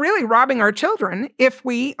we're really robbing our children if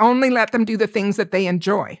we only let them do the things that they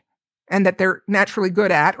enjoy and that they're naturally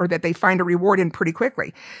good at or that they find a reward in pretty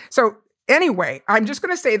quickly. So anyway, I'm just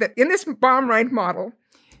going to say that in this Baumrind model,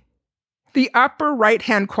 the upper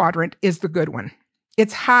right-hand quadrant is the good one.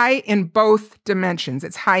 It's high in both dimensions.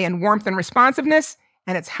 It's high in warmth and responsiveness,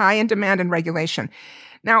 and it's high in demand and regulation.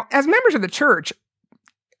 Now, as members of the church,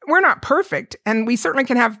 we're not perfect, and we certainly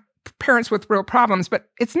can have parents with real problems, but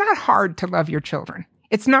it's not hard to love your children.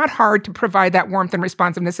 It's not hard to provide that warmth and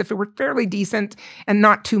responsiveness if we're fairly decent and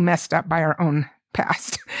not too messed up by our own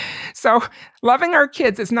past. So loving our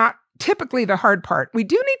kids is not typically the hard part. We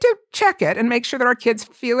do need to check it and make sure that our kids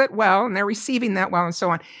feel it well and they're receiving that well and so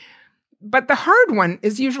on. But the hard one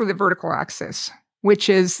is usually the vertical axis, which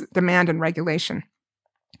is demand and regulation.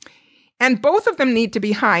 And both of them need to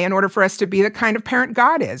be high in order for us to be the kind of parent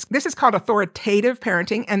God is. This is called authoritative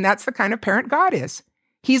parenting, and that's the kind of parent God is.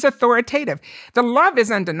 He's authoritative. The love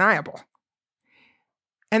is undeniable.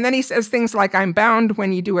 And then he says things like, I'm bound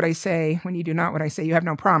when you do what I say. When you do not what I say, you have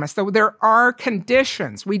no promise. So there are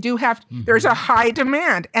conditions. We do have, there's a high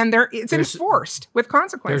demand, and it's enforced with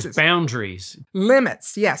consequences. There's boundaries.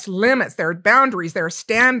 Limits, yes, limits. There are boundaries, there are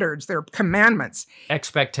standards, there are commandments.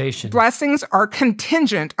 Expectations. Blessings are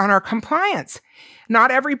contingent on our compliance.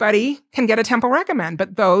 Not everybody can get a temple recommend,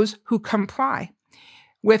 but those who comply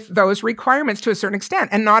with those requirements to a certain extent.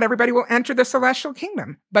 And not everybody will enter the celestial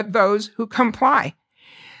kingdom, but those who comply.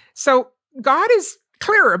 So God is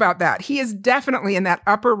clear about that. He is definitely in that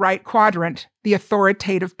upper right quadrant, the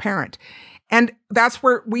authoritative parent. And that's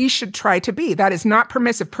where we should try to be. That is not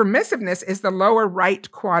permissive. Permissiveness is the lower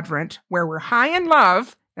right quadrant where we're high in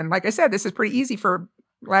love. And like I said, this is pretty easy for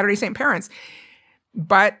Latter-day Saint parents,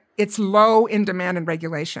 but it's low in demand and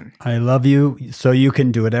regulation. I love you so you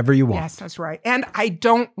can do whatever you want. Yes, that's right. And I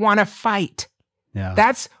don't want to fight. Yeah.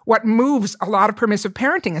 That's what moves a lot of permissive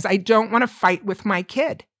parenting is I don't want to fight with my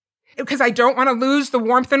kid. Because I don't want to lose the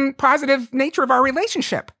warmth and positive nature of our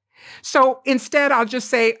relationship. So instead, I'll just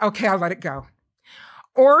say, okay, I'll let it go.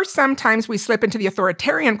 Or sometimes we slip into the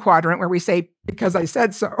authoritarian quadrant where we say, because I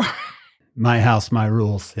said so. My house, my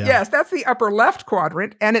rules. Yeah. Yes, that's the upper left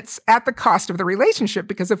quadrant, and it's at the cost of the relationship,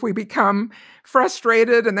 because if we become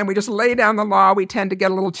frustrated and then we just lay down the law, we tend to get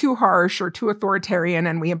a little too harsh or too authoritarian,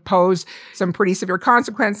 and we impose some pretty severe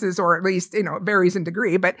consequences, or at least, it varies in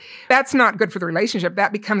degree, but that's not good for the relationship.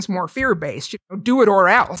 That becomes more fear-based, do it or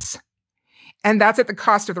else. And that's at the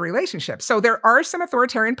cost of the relationship. So there are some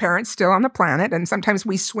authoritarian parents still on the planet, and sometimes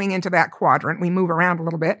we swing into that quadrant. We move around a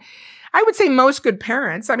little bit. I would say most good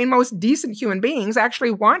parents, most decent human beings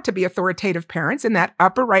actually want to be authoritative parents in that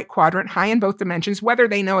upper right quadrant, high in both dimensions, whether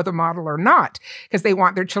they know the model or not, because they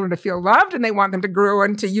want their children to feel loved and they want them to grow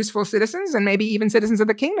into useful citizens and maybe even citizens of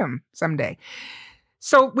the kingdom someday.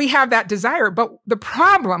 So we have that desire, but the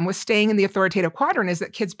problem with staying in the authoritative quadrant is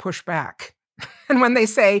that kids push back. And when they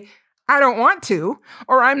say, I don't want to,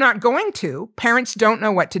 or I'm not going to, parents don't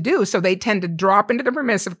know what to do. So they tend to drop into the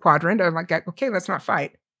permissive quadrant of like, okay, let's not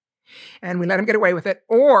fight. And we let them get away with it.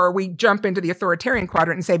 Or we jump into the authoritarian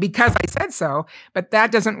quadrant and say, because I said so. But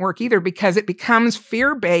that doesn't work either, because it becomes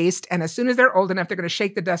fear-based. And as soon as they're old enough, they're going to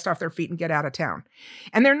shake the dust off their feet and get out of town.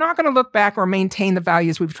 And they're not going to look back or maintain the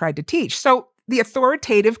values we've tried to teach. So the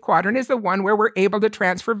authoritative quadrant is the one where we're able to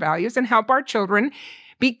transfer values and help our children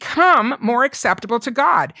become more acceptable to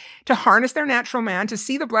God, to harness their natural man, to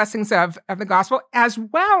see the blessings of the gospel, as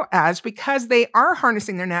well as, because they are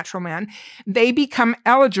harnessing their natural man, they become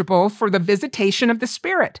eligible for the visitation of the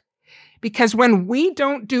Spirit. Because when we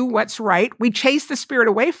don't do what's right, we chase the Spirit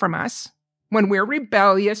away from us. When we're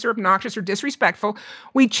rebellious or obnoxious or disrespectful,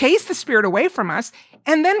 we chase the Spirit away from us.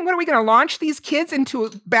 And then what are we going to launch these kids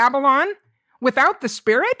into Babylon without the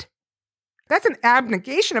Spirit? That's an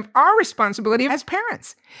abnegation of our responsibility as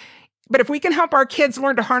parents. But if we can help our kids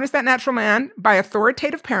learn to harness that natural man by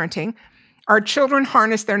authoritative parenting, our children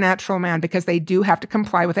harness their natural man because they do have to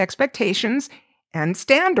comply with expectations and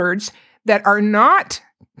standards that are not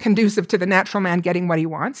conducive to the natural man getting what he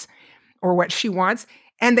wants or what she wants.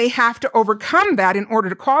 And they have to overcome that in order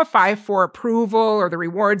to qualify for approval or the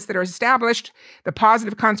rewards that are established, the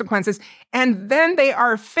positive consequences. And then they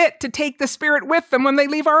are fit to take the Spirit with them when they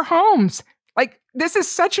leave our homes. Like, this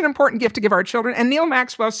is such an important gift to give our children. And Neil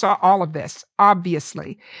Maxwell saw all of this,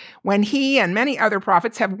 obviously, when he and many other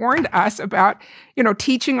prophets have warned us about,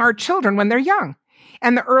 teaching our children when they're young.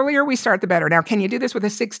 And the earlier we start, the better. Now, can you do this with a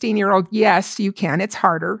 16-year-old? Yes, you can. It's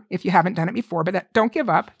harder if you haven't done it before, but don't give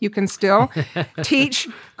up. You can still teach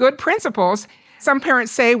good principles. Some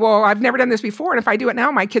parents say, well, I've never done this before, and if I do it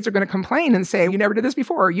now, my kids are going to complain and say, you never did this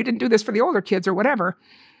before, or you didn't do this for the older kids, or whatever.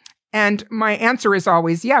 And my answer is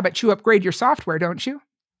always, yeah, but you upgrade your software, don't you?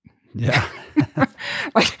 Yeah.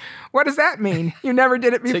 Like, what does that mean? You never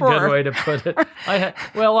did it before. It's a good way to put it.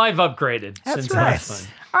 I've upgraded since last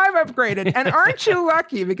time. I've upgraded. And aren't you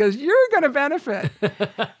lucky? Because you're going to benefit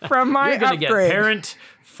from my upgrade. You're going to get Parent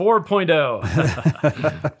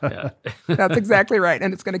 4.0. Yeah. That's exactly right.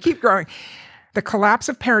 And it's going to keep growing. The Collapse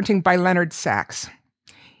of Parenting by Leonard Sachs.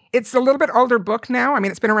 It's a little bit older book now. I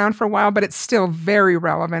mean, it's been around for a while, but it's still very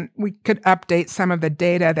relevant. We could update some of the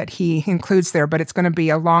data that he includes there, but it's going to be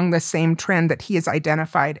along the same trend that he has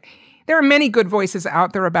identified. There are many good voices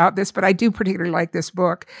out there about this, but I do particularly like this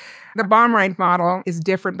book. The Baumrind model is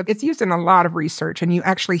different, but it's used in a lot of research, and you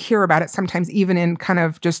actually hear about it sometimes even in kind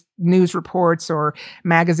of just news reports or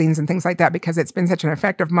magazines and things like that, because it's been such an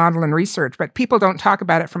effective model in research. But people don't talk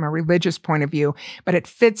about it from a religious point of view, but it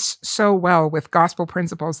fits so well with gospel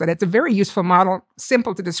principles that it's a very useful model,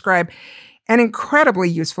 simple to describe, and incredibly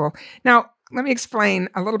useful. Now, let me explain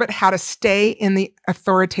a little bit how to stay in the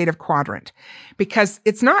authoritative quadrant, because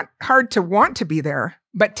it's not hard to want to be there,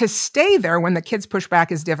 but to stay there when the kids push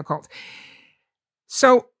back is difficult.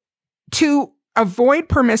 So to avoid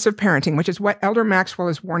permissive parenting, which is what Elder Maxwell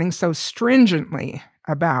is warning so stringently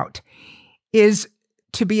about, is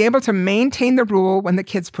to be able to maintain the rule when the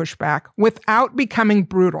kids push back without becoming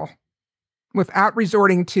brutal, without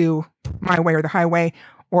resorting to my way or the highway,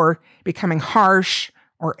 or becoming harsh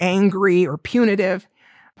or angry or punitive.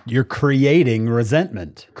 You're creating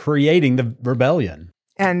resentment, creating the rebellion.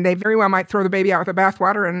 And they very well might throw the baby out with the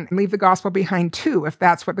bathwater and leave the gospel behind too, if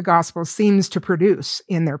that's what the gospel seems to produce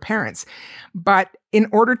in their parents. But in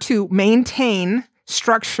order to maintain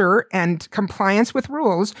structure and compliance with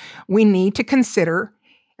rules, we need to consider,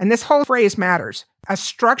 and this whole phrase matters, a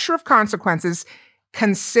structure of consequences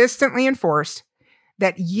consistently enforced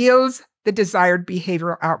that yields the desired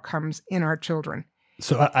behavioral outcomes in our children.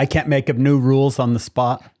 So I can't make up new rules on the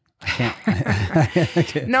spot?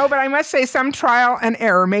 No, but I must say some trial and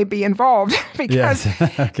error may be involved because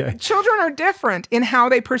children are different in how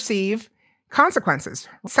they perceive consequences.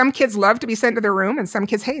 Some kids love to be sent to their room and some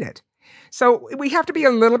kids hate it. So we have to be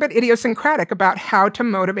a little bit idiosyncratic about how to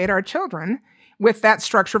motivate our children with that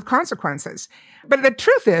structure of consequences. But the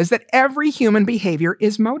truth is that every human behavior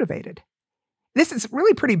is motivated. This is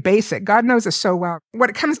really pretty basic. God knows us so well. What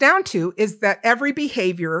it comes down to is that every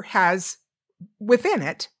behavior has within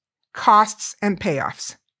it costs and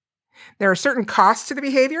payoffs. There are certain costs to the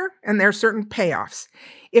behavior and there are certain payoffs.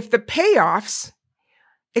 If the payoffs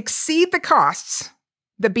exceed the costs,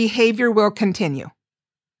 the behavior will continue.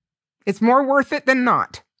 It's more worth it than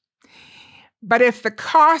not. But if the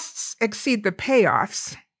costs exceed the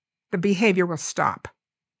payoffs, the behavior will stop.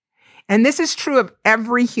 And this is true of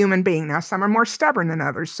every human being. Now, some are more stubborn than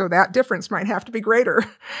others, so that difference might have to be greater.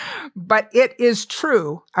 But it is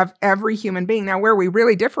true of every human being. Now, where we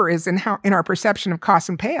really differ is in our perception of costs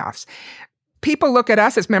and payoffs. People look at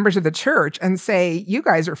us as members of the church and say, you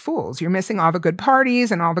guys are fools. You're missing all the good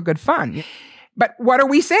parties and all the good fun. But what are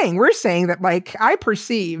we saying? We're saying that, I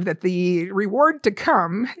perceive that the reward to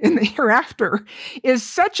come in the hereafter is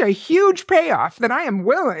such a huge payoff that I am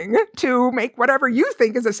willing to make whatever you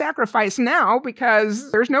think is a sacrifice now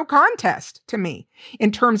because there's no contest to me in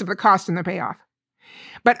terms of the cost and the payoff.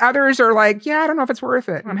 But others are like, yeah, I don't know if it's worth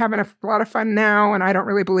it. I'm having a lot of fun now, and I don't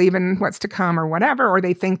really believe in what's to come or whatever. Or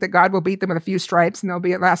they think that God will beat them with a few stripes and they'll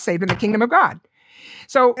be at last saved in the kingdom of God.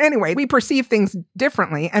 So anyway, we perceive things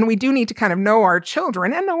differently, and we do need to kind of know our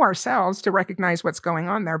children and know ourselves to recognize what's going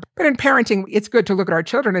on there. But in parenting, it's good to look at our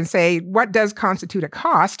children and say, what does constitute a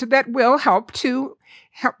cost that will help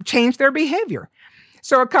change their behavior?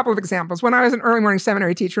 So a couple of examples. When I was an early morning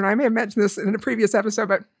seminary teacher, and I may have mentioned this in a previous episode,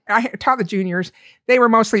 but I taught the juniors, they were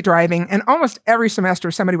mostly driving, and almost every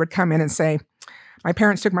semester somebody would come in and say, my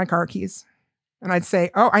parents took my car keys. And I'd say,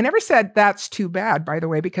 oh, I never said that's too bad, by the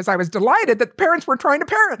way, because I was delighted that parents were trying to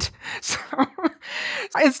parent. So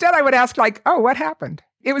instead I would ask oh, what happened?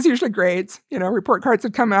 It was usually grades. Report cards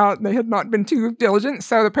had come out and they had not been too diligent.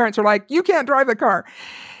 So the parents were like, you can't drive the car.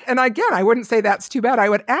 And again, I wouldn't say that's too bad. I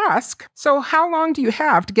would ask, so how long do you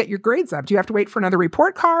have to get your grades up? Do you have to wait for another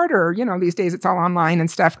report card? Or, these days it's all online and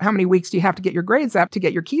stuff. How many weeks do you have to get your grades up to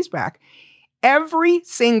get your keys back? Every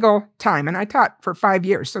single time. And I taught for 5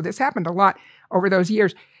 years. So this happened a lot over those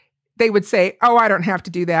years. They would say, oh, I don't have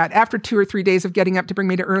to do that. After 2 or 3 days of getting up to bring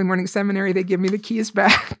me to early morning seminary, they give me the keys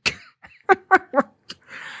back.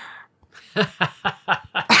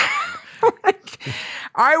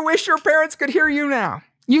 I wish your parents could hear you now.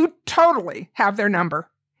 You totally have their number.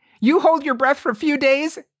 You hold your breath for a few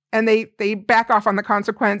days and they back off on the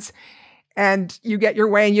consequence and you get your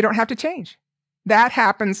way and you don't have to change. That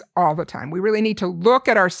happens all the time. We really need to look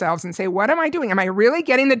at ourselves and say, what am I doing? Am I really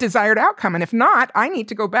getting the desired outcome? And if not, I need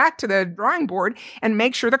to go back to the drawing board and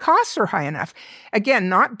make sure the costs are high enough. Again,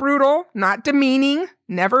 not brutal, not demeaning,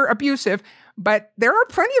 never abusive, but there are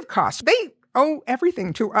plenty of costs. They owe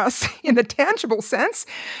everything to us in the tangible sense.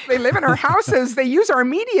 They live in our houses. They use our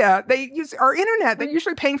media. They use our internet. They're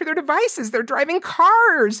usually paying for their devices. They're driving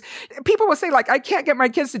cars. People will say, I can't get my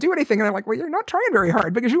kids to do anything. And I'm like, well, you're not trying very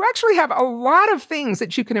hard because you actually have a lot of things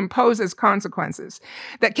that you can impose as consequences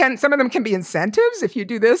some of them can be incentives. If you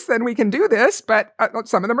do this, then we can do this. But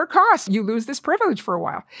some of them are costs. You lose this privilege for a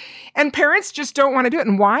while. And parents just don't want to do it.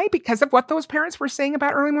 And why? Because of what those parents were saying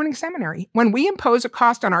about early morning seminary. When we impose a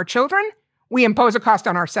cost on our children, we impose a cost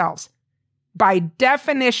on ourselves by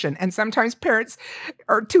definition. And sometimes parents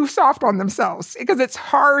are too soft on themselves because it's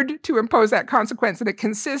hard to impose that consequence in a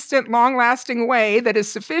consistent, long-lasting way that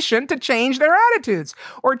is sufficient to change their attitudes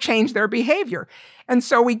or change their behavior. And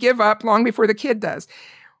so we give up long before the kid does.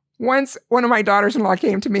 Once one of my daughters-in-law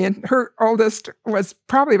came to me, and her oldest was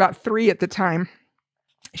probably about 3 at the time.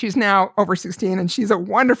 She's now over 16 and she's a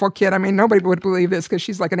wonderful kid. I mean, nobody would believe this because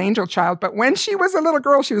she's like an angel child. But when she was a little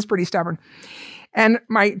girl, she was pretty stubborn. And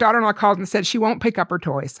my daughter-in-law called and said she won't pick up her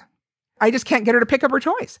toys. I just can't get her to pick up her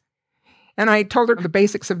toys. And I told her the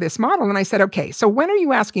basics of this model. And I said, okay, so when are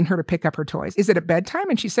you asking her to pick up her toys? Is it at bedtime?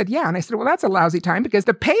 And she said, yeah. And I said, well, that's a lousy time because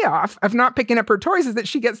the payoff of not picking up her toys is that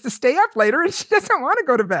she gets to stay up later and she doesn't want to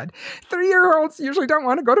go to bed. 3-year-olds usually don't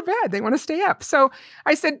want to go to bed. They want to stay up. So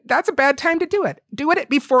I said, that's a bad time to do it. Do it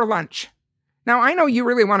before lunch. Now, I know you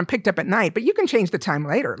really want them picked up at night, but you can change the time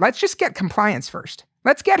later. Let's just get compliance first.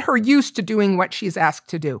 Let's get her used to doing what she's asked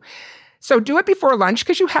to do. So do it before lunch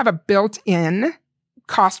because you have a built-in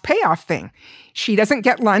cost payoff thing. She doesn't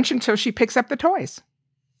get lunch until she picks up the toys.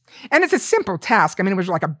 And it's a simple task. I mean, it was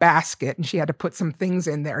like a basket and she had to put some things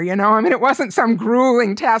in there, I mean, it wasn't some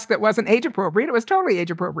grueling task that wasn't age appropriate. It was totally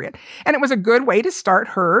age appropriate. And it was a good way to start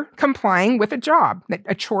her complying with a job,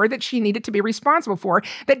 a chore that she needed to be responsible for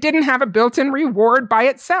that didn't have a built-in reward by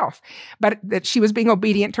itself, but that she was being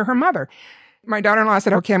obedient to her mother. My daughter-in-law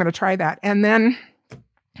said, okay, I'm going to try that. And then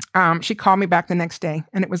she called me back the next day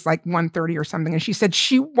and it was like 1:30 or something. And she said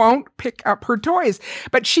she won't pick up her toys,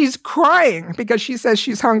 but she's crying because she says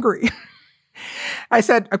she's hungry. I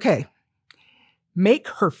said, okay, make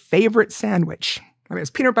her favorite sandwich. I mean, it was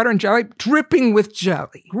peanut butter and jelly, dripping with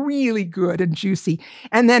jelly, really good and juicy.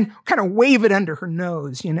 And then kind of wave it under her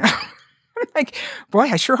nose, Like, boy,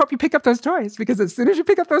 I sure hope you pick up those toys because as soon as you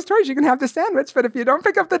pick up those toys, you can have the sandwich. But if you don't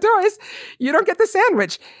pick up the toys, you don't get the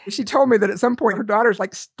sandwich. She told me that at some point her daughter's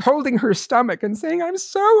like holding her stomach and saying, I'm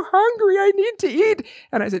so hungry, I need to eat.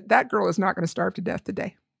 And I said, that girl is not going to starve to death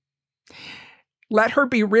today. Let her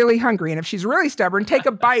be really hungry. And if she's really stubborn, take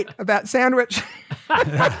a bite of that sandwich.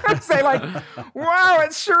 Say like, wow,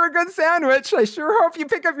 it's sure a good sandwich. I sure hope you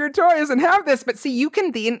pick up your toys and have this. But see, you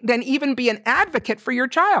can then even be an advocate for your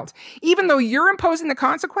child. Even though you're imposing the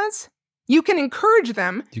consequence, you can encourage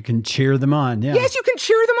them. You can cheer them on. Yeah. Yes, you can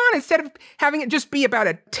cheer them on instead of having it just be about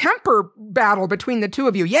a temper battle between the two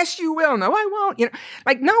of you. Yes, you will. No, I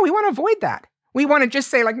won't. No, we want to avoid that. We want to just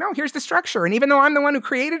say like, no, here's the structure. And even though I'm the one who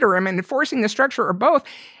created or I'm enforcing the structure or both,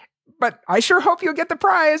 but I sure hope you'll get the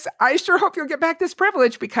prize. I sure hope you'll get back this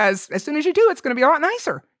privilege because as soon as you do, it's going to be a lot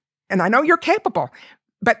nicer. And I know you're capable.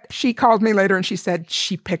 But she called me later and she said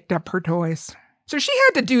she picked up her toys. So she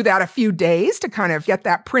had to do that a few days to kind of get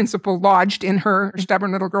that principle lodged in her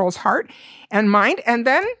stubborn little girl's heart and mind. And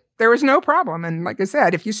then there was no problem. And like I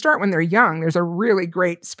said, if you start when they're young, there's a really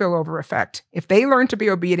great spillover effect. If they learn to be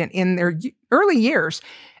obedient in their early years,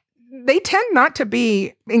 they tend not to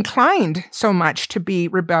be inclined so much to be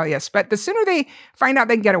rebellious. But the sooner they find out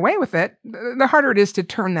they can get away with it, the harder it is to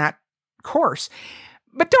turn that course.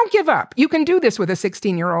 But don't give up. You can do this with a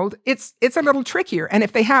 16-year-old. It's a little trickier. And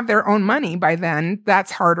if they have their own money by then,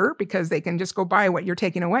 that's harder because they can just go buy what you're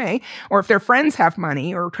taking away. Or if their friends have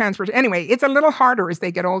money or transfers. Anyway, it's a little harder as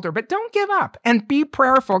they get older. But don't give up and be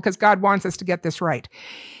prayerful because God wants us to get this right.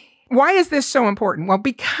 Why is this so important? Well,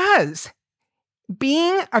 because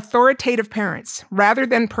being authoritative parents rather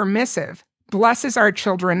than permissive blesses our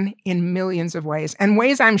children in millions of ways, and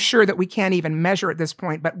ways I'm sure that we can't even measure at this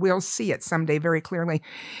point, but we'll see it someday very clearly.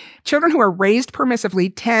 Children who are raised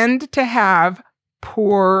permissively tend to have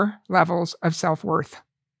poor levels of self-worth.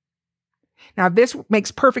 Now, this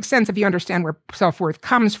makes perfect sense if you understand where self-worth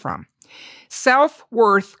comes from.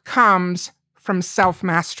 Self-worth comes from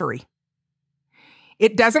self-mastery.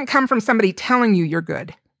 It doesn't come from somebody telling you you're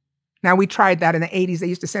good. Now, we tried that in the 80s. They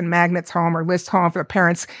used to send magnets home or lists home for the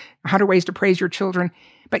parents, 100 ways to praise your children.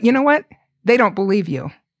 But you know what? They don't believe you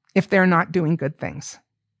if they're not doing good things.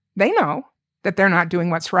 They know that they're not doing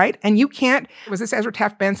what's right. And you can't, was this Ezra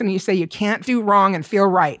Taft Benson? You say you can't do wrong and feel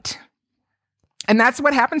right. And that's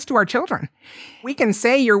what happens to our children. We can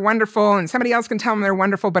say you're wonderful and somebody else can tell them they're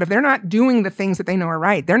wonderful, but if they're not doing the things that they know are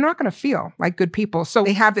right, they're not going to feel like good people. So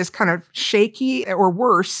they have this kind of shaky or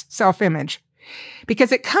worse self-image.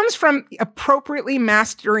 Because it comes from appropriately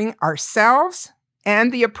mastering ourselves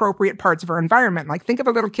and the appropriate parts of our environment. Like think of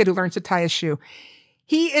a little kid who learns to tie his shoe.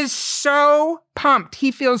 He is so pumped.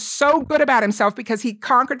 He feels so good about himself because he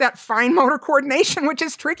conquered that fine motor coordination, which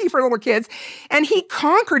is tricky for little kids. And he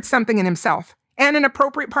conquered something in himself and an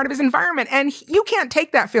appropriate part of his environment. And you can't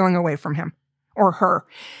take that feeling away from him or her.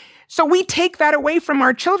 So we take that away from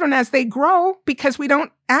our children as they grow because we don't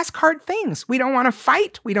ask hard things. We don't want to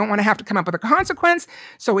fight. We don't want to have to come up with a consequence.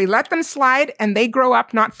 So we let them slide and they grow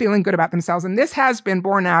up not feeling good about themselves. And this has been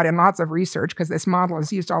borne out in lots of research because this model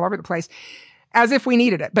is used all over the place as if we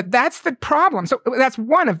needed it. But that's the problem. So that's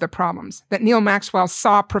one of the problems that Neal Maxwell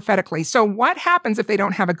saw prophetically. So what happens if they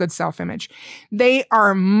don't have a good self-image? They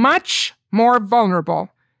are much more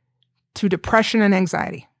vulnerable to depression and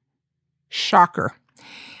anxiety. Shocker.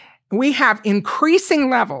 We have increasing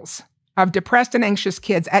levels of depressed and anxious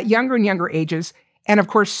kids at younger and younger ages. And of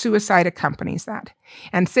course, suicide accompanies that.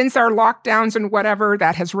 And since our lockdowns and whatever,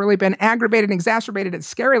 that has really been aggravated and exacerbated at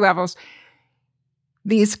scary levels.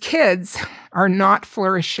 These kids are not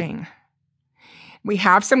flourishing. We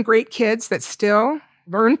have some great kids that still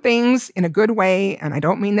learn things in a good way. And I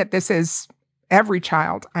don't mean that this is every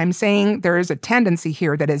child. I'm saying there is a tendency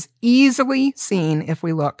here that is easily seen if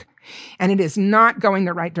we look. And it is not going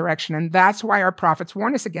the right direction. And that's why our prophets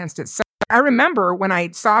warn us against it. So I remember when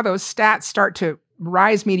I saw those stats start to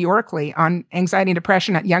rise meteorically on anxiety and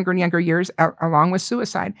depression at younger and younger years, along with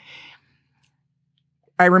suicide,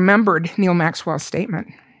 I remembered Neal Maxwell's statement,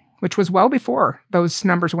 which was well before those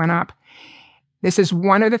numbers went up. This is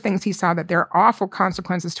one of the things he saw, that there are awful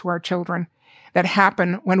consequences to our children that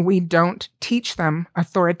happen when we don't teach them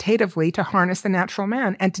authoritatively to harness the natural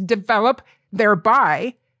man and to develop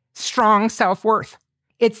thereby strong self-worth.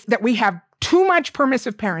 It's that we have too much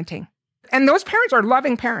permissive parenting. And those parents are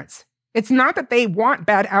loving parents. It's not that they want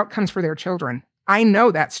bad outcomes for their children. I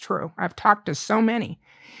know that's true. I've talked to so many.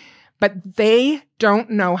 But they don't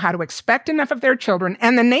know how to expect enough of their children,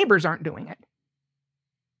 and the neighbors aren't doing it.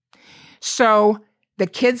 So the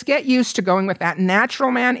kids get used to going with that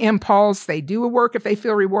natural man impulse. They do a work if they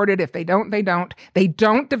feel rewarded. If they don't, they don't. They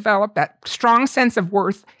don't develop that strong sense of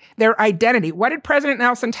worth, their identity. What did President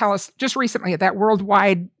Nelson tell us just recently at that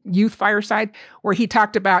worldwide youth fireside where he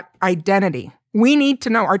talked about identity? We need to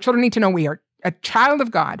know, our children need to know we are a child of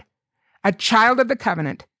God, a child of the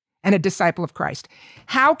covenant, and a disciple of Christ.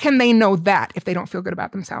 How can they know that if they don't feel good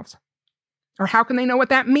about themselves? Or how can they know what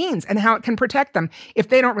that means and how it can protect them if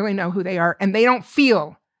they don't really know who they are and they don't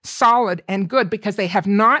feel solid and good because they have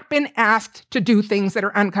not been asked to do things that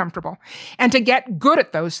are uncomfortable and to get good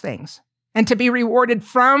at those things and to be rewarded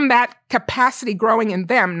from that capacity growing in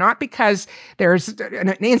them, not because there's an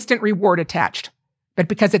instant reward attached, but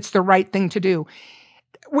because it's the right thing to do.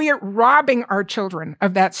 We are robbing our children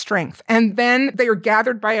of that strength, and then they are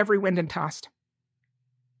gathered by every wind and tossed.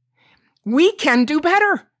 We can do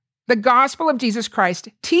better. The gospel of Jesus Christ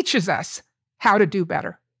teaches us how to do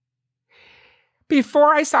better.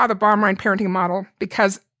 Before I saw the Baumrind parenting model,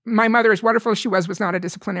 because my mother, as wonderful as she was not a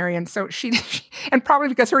disciplinarian, so she and probably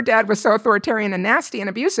because her dad was so authoritarian and nasty and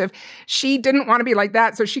abusive, she didn't want to be like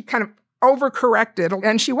that, so she kind of overcorrected,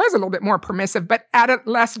 and she was a little bit more permissive, but at a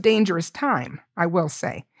less dangerous time, I will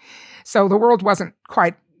say. So the world wasn't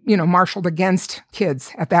quite, marshaled against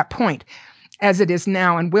kids at that point, as it is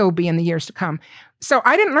now and will be in the years to come. So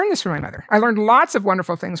I didn't learn this from my mother. I learned lots of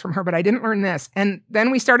wonderful things from her, but I didn't learn this. And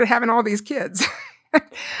then we started having all these kids.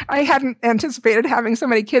 I hadn't anticipated having so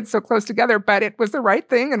many kids so close together, but it was the right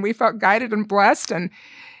thing, and we felt guided and blessed, and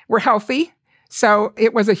we're healthy. So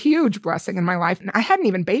it was a huge blessing in my life. And I hadn't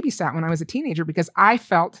even babysat when I was a teenager because I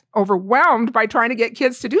felt overwhelmed by trying to get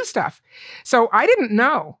kids to do stuff. So I didn't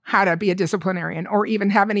know how to be a disciplinarian or even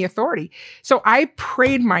have any authority. So I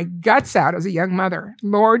prayed my guts out as a young mother.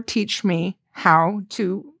 Lord, teach me how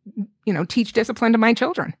to, teach discipline to my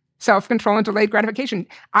children, self-control and delayed gratification.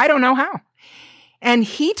 I don't know how. And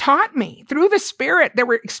he taught me through the Spirit. There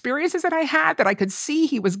were experiences that I had that I could see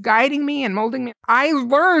he was guiding me and molding me. I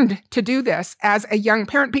learned to do this as a young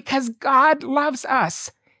parent because God loves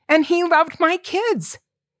us, and he loved my kids,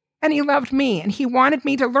 and he loved me, and he wanted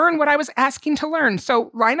me to learn what I was asking to learn.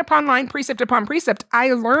 So line upon line, precept upon precept,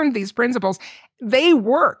 I learned these principles. They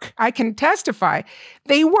work. I can testify.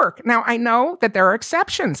 They work. Now, I know that there are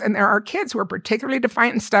exceptions, and there are kids who are particularly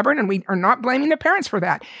defiant and stubborn, and we are not blaming the parents for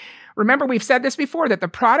that. Remember, we've said this before, that the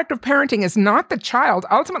product of parenting is not the child.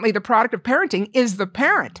 Ultimately, the product of parenting is the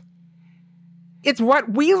parent. It's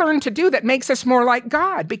what we learn to do that makes us more like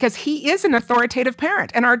God, because he is an authoritative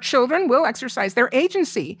parent, and our children will exercise their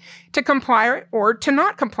agency to comply or to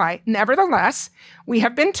not comply. Nevertheless, we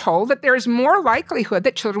have been told that there is more likelihood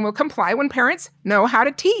that children will comply when parents know how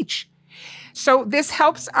to teach. So this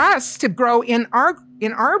helps us to grow in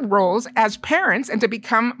our roles as parents and to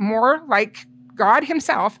become more like God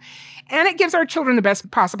himself, and it gives our children the best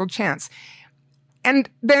possible chance. And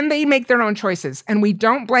then they make their own choices, and we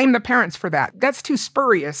don't blame the parents for that. That's too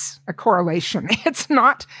spurious a correlation. It's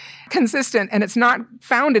not consistent, and it's not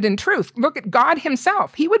founded in truth. Look at God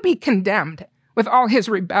himself. He would be condemned with all his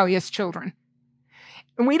rebellious children.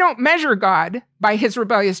 And we don't measure God by his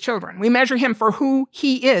rebellious children. We measure him for who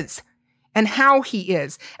he is and how he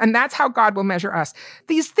is, and that's how God will measure us.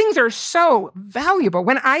 These things are so valuable.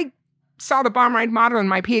 When I saw the Baumrind model in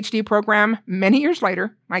my PhD program many years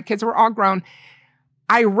later, my kids were all grown,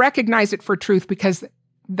 I recognized it for truth because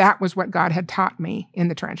that was what God had taught me in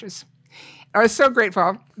the trenches. I was so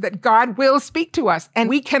grateful that God will speak to us, and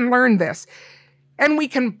we can learn this. And we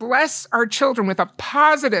can bless our children with a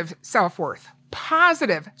positive self-worth,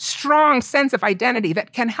 positive, strong sense of identity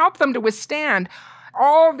that can help them to withstand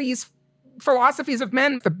all these philosophies of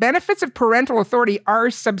men. The benefits of parental authority are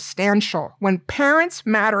substantial when parents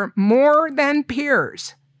matter more than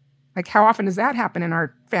peers. Like, how often does that happen in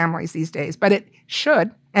our families these days? But it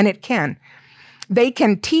should, and it can. They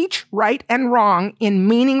can teach right and wrong in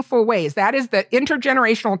meaningful ways. That is the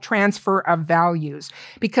intergenerational transfer of values.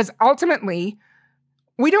 Because ultimately,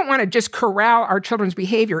 we don't want to just corral our children's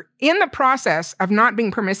behavior. In the process of not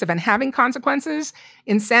being permissive and having consequences,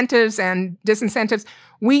 incentives and disincentives,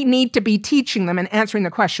 we need to be teaching them and answering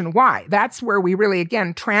the question, why? That's where we really,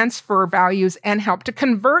 again, transfer values and help to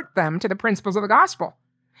convert them to the principles of the gospel.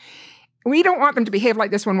 We don't want them to behave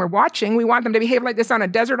like this when we're watching. We want them to behave like this on a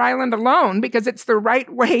desert island alone because it's the right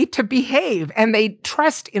way to behave, and they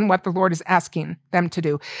trust in what the Lord is asking them to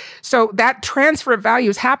do. So that transfer of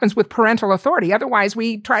values happens with parental authority. Otherwise,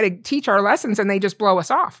 we try to teach our lessons and they just blow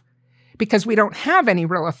us off because we don't have any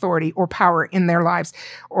real authority or power in their lives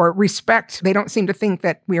or respect. They don't seem to think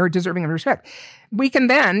that we are deserving of respect. We can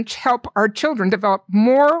then help our children develop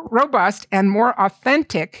more robust and more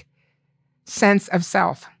authentic sense of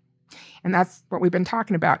self. And that's what we've been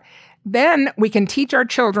talking about. Then we can teach our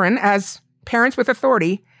children, as parents with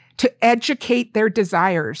authority, to educate their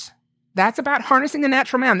desires. That's about harnessing the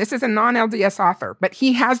natural man. This is a non-LDS author, but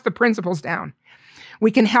he has the principles down.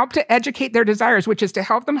 We can help to educate their desires, which is to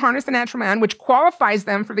help them harness the natural man, which qualifies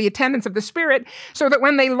them for the attendance of the Spirit, so that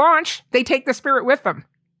when they launch, they take the Spirit with them,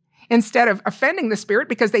 instead of offending the Spirit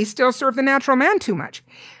because they still serve the natural man too much.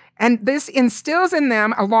 And this instills in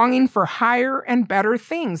them a longing for higher and better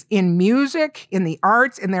things in music, in the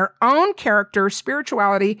arts, in their own character,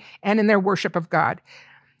 spirituality, and in their worship of God.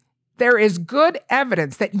 There is good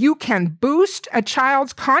evidence that you can boost a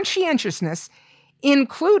child's conscientiousness,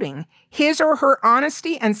 including his or her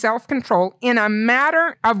honesty and self-control, in a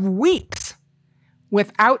matter of weeks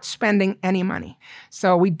without spending any money.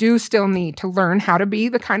 So we do still need to learn how to be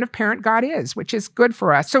the kind of parent God is, which is good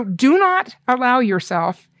for us. So do not allow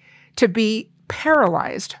yourself to be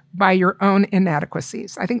paralyzed by your own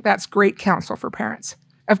inadequacies. I think that's great counsel for parents.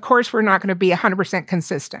 Of course, we're not going to be 100%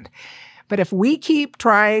 consistent. But if we keep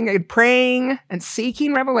trying and praying and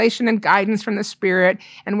seeking revelation and guidance from the Spirit,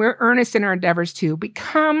 and we're earnest in our endeavors to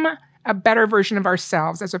become a better version of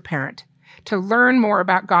ourselves as a parent, to learn more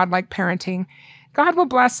about God-like parenting, God will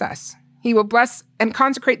bless us. He will bless and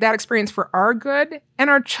consecrate that experience for our good, and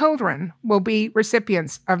our children will be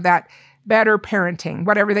recipients of that better parenting,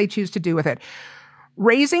 whatever they choose to do with it.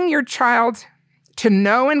 Raising your child to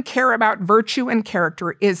know and care about virtue and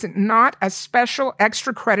character is not a special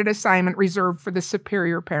extra credit assignment reserved for the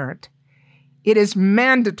superior parent. It is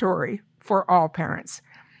mandatory for all parents.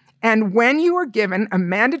 And when you are given a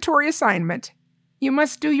mandatory assignment, you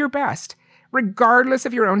must do your best, regardless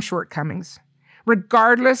of your own shortcomings,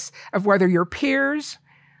 regardless of whether your peers,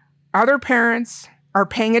 other parents are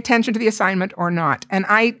paying attention to the assignment or not. And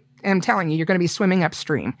I am telling you, you're going to be swimming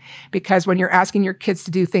upstream, because when you're asking your kids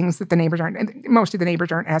to do things that the neighbors aren't, and most of the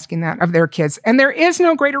neighbors aren't asking that of their kids. And there is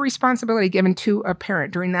no greater responsibility given to a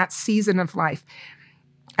parent during that season of life.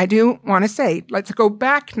 I do want to say, let's go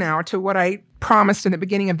back now to what I promised in the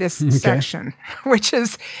beginning of this section, which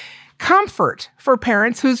is comfort for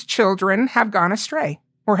parents whose children have gone astray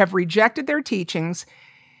or have rejected their teachings.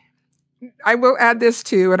 I will add this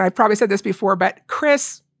too, and I've probably said this before, but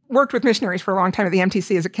Chris worked with missionaries for a long time at the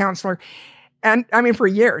MTC as a counselor, and I mean for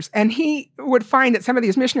years. And he would find that some of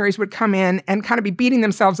these missionaries would come in and kind of be beating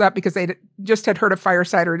themselves up because they just had heard a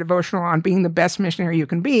fireside or a devotional on being the best missionary you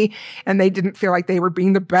can be, and they didn't feel like they were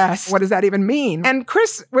being the best. What does that even mean? And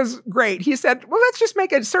Chris was great. He said, well, let's just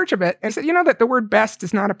make a search of it. And said, you know that the word best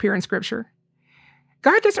does not appear in Scripture?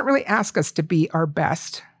 God doesn't really ask us to be our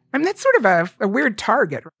best. I mean, that's sort of a weird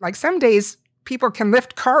target. Like some days, people can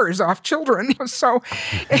lift cars off children. So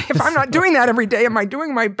if I'm not doing that every day, am I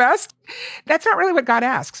doing my best? That's not really what God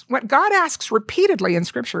asks. What God asks repeatedly in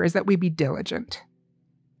Scripture is that we be diligent.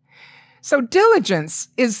 So diligence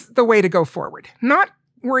is the way to go forward, not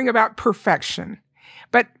worrying about perfection,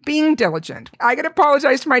 but being diligent. I get to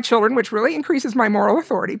apologize to my children, which really increases my moral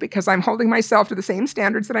authority because I'm holding myself to the same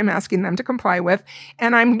standards that I'm asking them to comply with.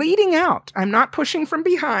 And I'm leading out. I'm not pushing from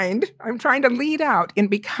behind. I'm trying to lead out in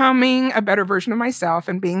becoming a better version of myself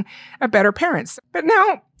and being a better parent. But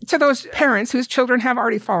now to those parents whose children have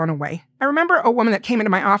already fallen away. I remember a woman that came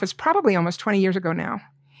into my office probably almost 20 years ago now.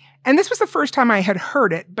 And this was the first time I had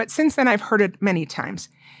heard it, but since then I've heard it many times,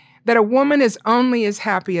 that a woman is only as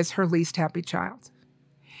happy as her least happy child.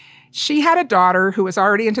 She had a daughter who was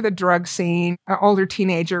already into the drug scene, an older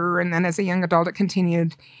teenager, and then as a young adult, it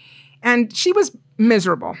continued. And she was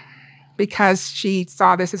miserable because she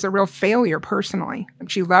saw this as a real failure personally.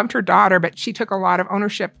 She loved her daughter, but she took a lot of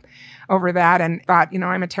ownership over that and thought,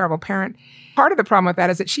 I'm a terrible parent. Part of the problem with that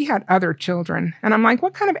is that she had other children. And I'm like,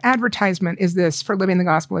 what kind of advertisement is this for living the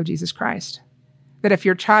gospel of Jesus Christ? That if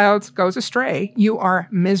your child goes astray, you are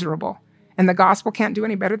miserable. And the gospel can't do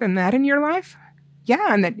any better than that in your life?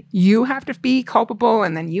 Yeah, and that you have to be culpable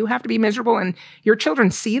and then you have to be miserable, and your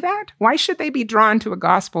children see that? Why should they be drawn to a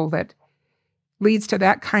gospel that leads to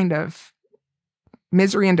that kind of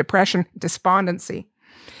misery and depression, despondency?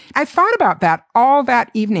 I thought about that all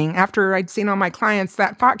that evening after I'd seen all my clients.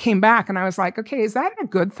 That thought came back, and I was like, okay, is that a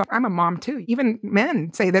good thought? I'm a mom too. Even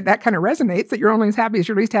men say that kind of resonates, that you're only as happy as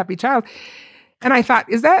your least happy child. And I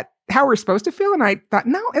thought, is that how we're supposed to feel? And I thought,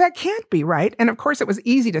 no, that can't be right. And of course, it was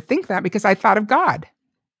easy to think that because I thought of God,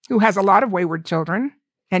 who has a lot of wayward children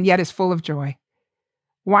and yet is full of joy.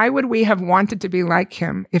 Why would we have wanted to be like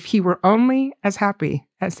him if he were only as happy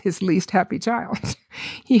as his least happy child?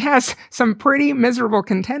 He has some pretty miserable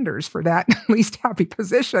contenders for that least happy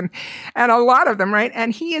position, and a lot of them, right?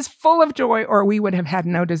 And he is full of joy, or we would have had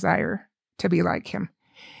no desire to be like him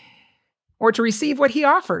or to receive what he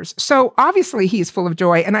offers. So obviously he's full of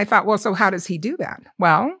joy. And I thought, well, so how does he do that?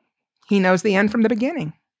 Well, he knows the end from the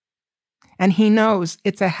beginning. And he knows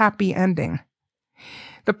it's a happy ending.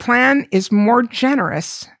 The plan is more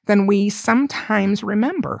generous than we sometimes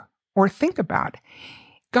remember or think about.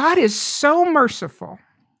 God is so merciful.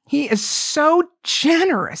 He is so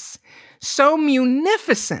generous, so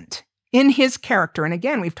munificent in his character. And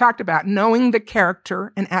again, we've talked about knowing the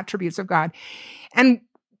character and attributes of God. And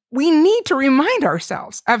we need to remind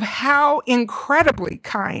ourselves of how incredibly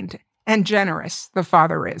kind and generous the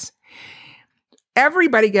Father is.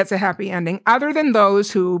 Everybody gets a happy ending other than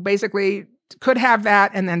those who basically could have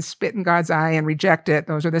that and then spit in God's eye and reject it.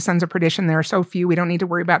 Those are the sons of perdition. There are so few, we don't need to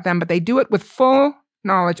worry about them, but they do it with full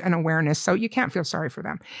knowledge and awareness, so you can't feel sorry for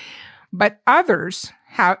them. But others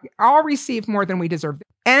have all received more than we deserve.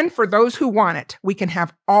 And for those who want it, we can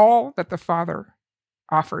have all that the Father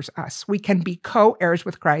offers us. We can be co-heirs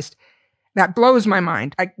with Christ. That blows my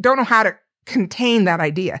mind. I don't know how to contain that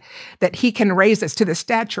idea that he can raise us to the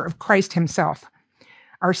stature of Christ himself,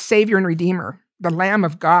 our Savior and Redeemer, the Lamb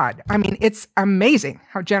of God. I mean, it's amazing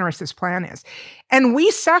how generous this plan is. And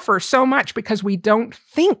we suffer so much because we don't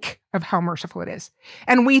think of how merciful it is.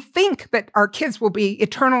 And we think that our kids will be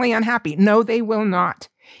eternally unhappy. No, they will not.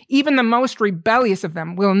 Even the most rebellious of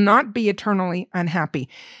them will not be eternally unhappy.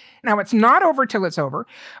 Now, it's not over till it's over.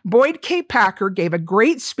 Boyd K. Packer gave a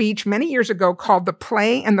great speech many years ago called The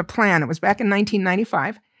Play and the Plan. It was back in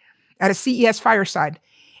 1995 at a CES fireside.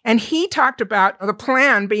 And he talked about the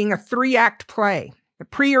plan being a 3-act play. The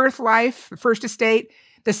pre-earth life, the first estate,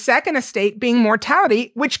 the second estate being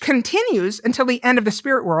mortality, which continues until the end of the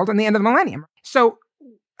spirit world and the end of the millennium. So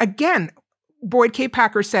again, Boyd K.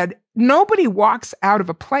 Packer said, nobody walks out of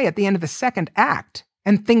a play at the end of the second act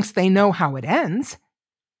and thinks they know how it ends.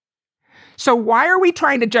 So why are we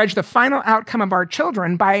trying to judge the final outcome of our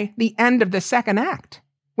children by the end of the second act,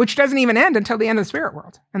 which doesn't even end until the end of the spirit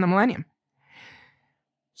world and the millennium?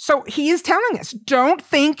 So he is telling us, don't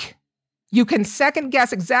think you can second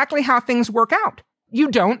guess exactly how things work out. You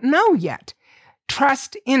don't know yet.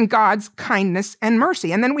 Trust in God's kindness and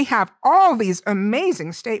mercy. And then we have all these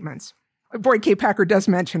amazing statements. Boyd K. Packer does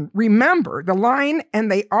mention, remember, the line, and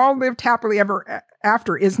they all lived happily ever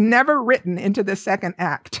after, is never written into the second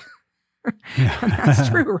act. And that's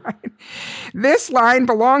true, right? This line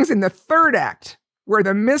belongs in the third act, where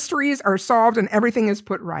the mysteries are solved and everything is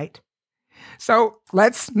put right. So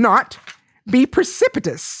let's not be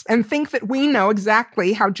precipitous and think that we know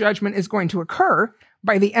exactly how judgment is going to occur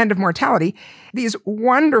by the end of mortality. These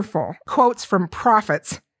wonderful quotes from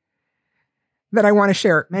prophets that I want to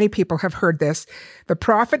share. Many people have heard this. The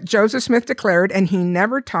prophet Joseph Smith declared, and he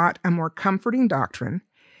never taught a more comforting doctrine,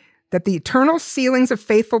 that the eternal sealings of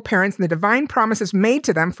faithful parents and the divine promises made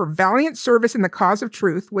to them for valiant service in the cause of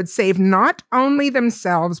truth would save not only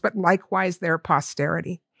themselves, but likewise their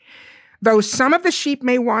posterity. Though some of the sheep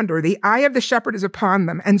may wander, the eye of the shepherd is upon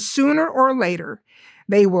them, and sooner or later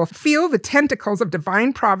they will feel the tentacles of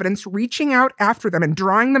divine providence reaching out after them and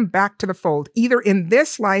drawing them back to the fold. Either in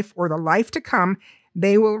this life or the life to come,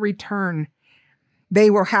 they will return. They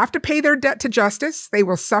will have to pay their debt to justice, they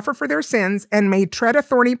will suffer for their sins, and may tread a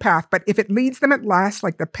thorny path, but if it leads them at last,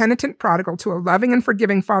 like the penitent prodigal, to a loving and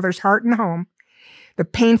forgiving father's heart and home, the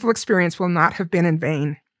painful experience will not have been in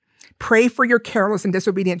vain. Pray for your careless and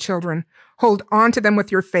disobedient children. Hold on to them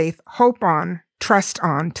with your faith. Hope on, trust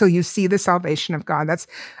on, till you see the salvation of God. That's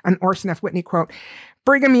an Orson F. Whitney quote.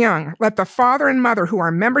 Brigham Young, let the father and mother who are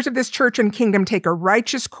members of this church and kingdom take a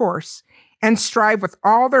righteous course and strive with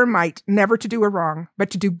all their might never to do a wrong, but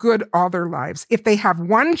to do good all their lives. If they have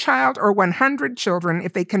 1 child or 100 children,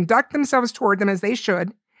 if they conduct themselves toward them as they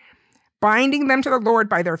should, binding them to the Lord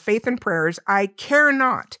by their faith and prayers, I care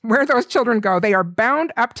not where those children go. They are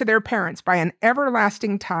bound up to their parents by an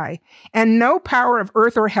everlasting tie, and no power of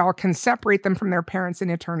earth or hell can separate them from their parents in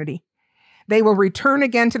eternity. They will return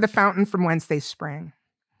again to the fountain from whence they sprang.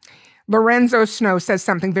 Lorenzo Snow says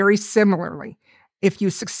something very similarly. If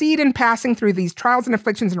you succeed in passing through these trials and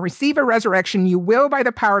afflictions and receive a resurrection, you will, by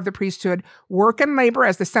the power of the priesthood, work and labor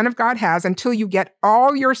as the Son of God has until you get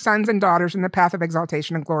all your sons and daughters in the path of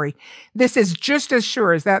exaltation and glory. This is just as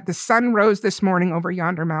sure as that the sun rose this morning over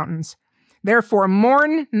yonder mountains. Therefore,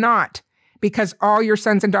 mourn not, because all your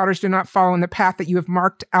sons and daughters do not follow in the path that you have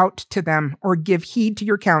marked out to them, or give heed to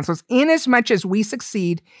your counsels, inasmuch as we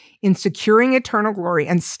succeed in securing eternal glory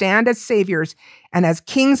and stand as saviors and as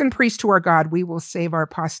kings and priests to our God, we will save our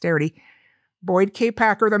posterity. Boyd K.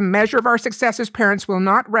 Packer, the measure of our success as parents will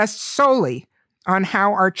not rest solely on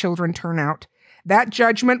how our children turn out. That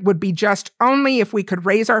judgment would be just only if we could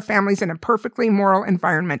raise our families in a perfectly moral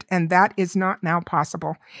environment, and that is not now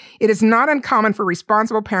possible. It is not uncommon for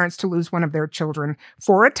responsible parents to lose one of their children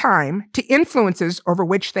for a time to influences over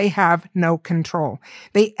which they have no control.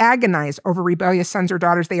 They agonize over rebellious sons or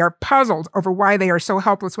daughters. They are puzzled over why they are so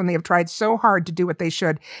helpless when they have tried so hard to do what they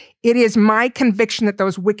should. It is my conviction that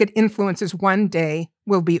those wicked influences one day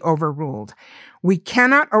will be overruled. We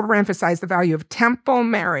cannot overemphasize the value of temple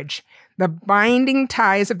marriage, the binding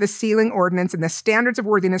ties of the sealing ordinance, and the standards of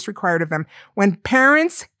worthiness required of them. When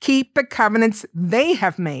parents keep the covenants they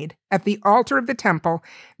have made at the altar of the temple,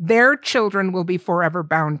 their children will be forever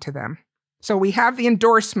bound to them. So we have the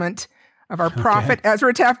endorsement of our prophet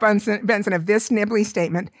Ezra Taft Benson of this nibbly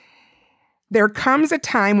statement. There comes a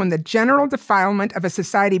time when the general defilement of a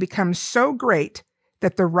society becomes so great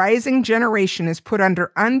that the rising generation is put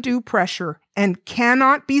under undue pressure and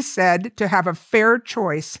cannot be said to have a fair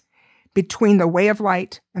choice between the way of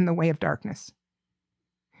light and the way of darkness.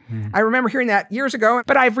 I remember hearing that years ago,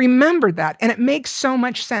 but I've remembered that, and it makes so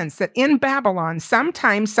much sense that in Babylon,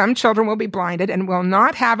 sometimes some children will be blinded and will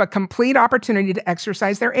not have a complete opportunity to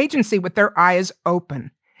exercise their agency with their eyes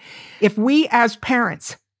open. If we as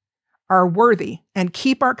parents are worthy and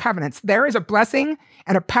keep our covenants, there is a blessing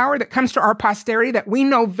and a power that comes to our posterity that we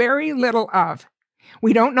know very little of.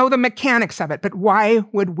 We don't know the mechanics of it, but why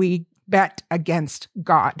would we bet against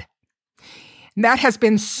God? And that has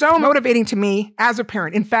been so motivating to me as a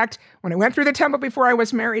parent. In fact, when I went through the temple before I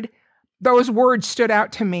was married, those words stood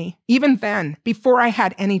out to me, even then, before I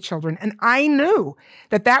had any children. And I knew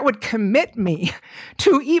that that would commit me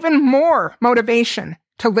to even more motivation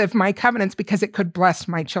to live my covenants because it could bless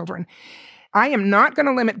my children. I am not going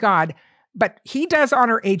to limit God, but he does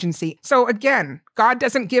honor agency. So again, God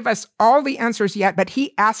doesn't give us all the answers yet, but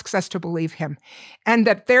he asks us to believe him and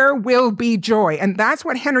that there will be joy. And that's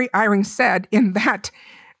what Henry Eyring said in that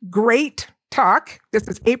great talk. This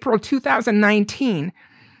is April 2019.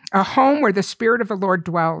 A home where the Spirit of the Lord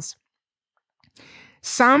dwells.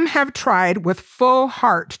 Some have tried with full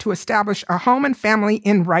heart to establish a home and family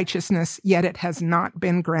in righteousness, yet it has not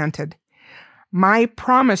been granted. My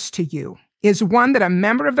promise to you is one that a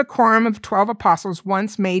member of the Quorum of 12 Apostles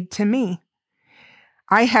once made to me.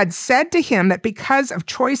 I had said to him that because of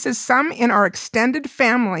choices some in our extended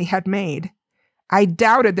family had made, I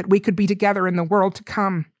doubted that we could be together in the world to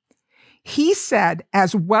come. He said,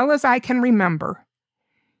 as well as I can remember,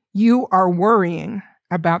 you are worrying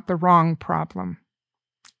about the wrong problem.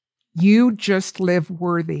 You just live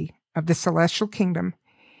worthy of the celestial kingdom,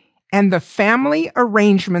 and the family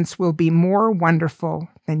arrangements will be more wonderful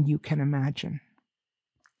than you can imagine.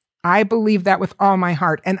 I believe that with all my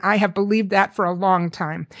heart, and I have believed that for a long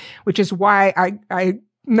time, which is why I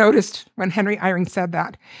noticed when Henry Eyring said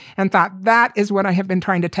that and thought that is what I have been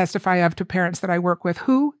trying to testify of to parents that I work with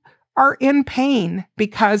who are in pain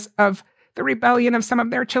because of the rebellion of some of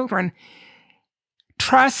their children.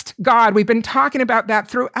 Trust God. We've been talking about that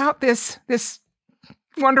throughout this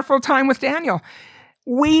wonderful time with Daniel.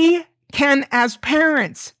 We can, as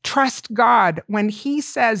parents, trust God when he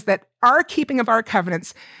says that our keeping of our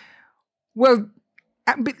covenants will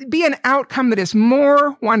be an outcome that is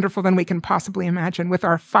more wonderful than we can possibly imagine with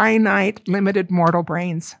our finite, limited mortal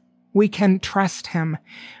brains. We can trust him.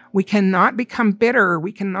 We cannot become bitter.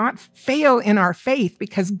 We cannot fail in our faith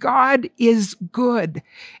because God is good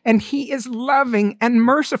and he is loving and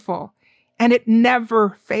merciful, and it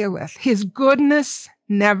never faileth. His goodness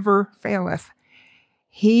never faileth.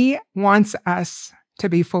 He wants us to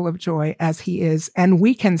be full of joy as he is, and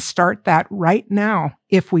we can start that right now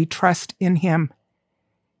if we trust in him.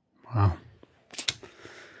 Wow.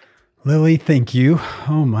 Lily, thank you.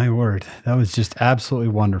 Oh, my word. That was just absolutely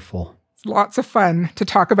wonderful. Lots of fun to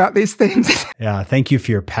talk about these things. Yeah, thank you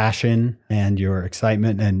for your passion and your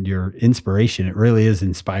excitement and your inspiration. It really is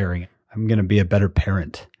inspiring. I'm going to be a better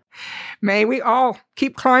parent. May we all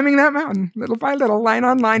keep climbing that mountain, little by little, line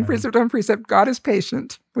on line, precept on precept. God is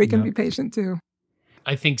patient. We can be patient too.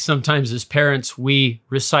 I think sometimes as parents, we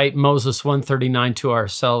recite Moses 139 to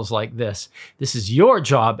ourselves like this. This is your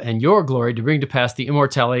job and your glory to bring to pass the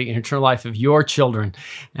immortality and eternal life of your children.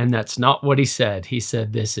 And that's not what he said. He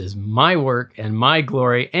said, this is my work and my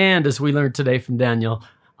glory. And as we learned today from Daniel,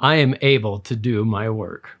 I am able to do my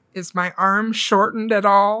work. Is my arm shortened at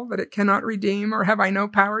all that it cannot redeem, or have I no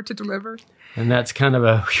power to deliver? And that's kind of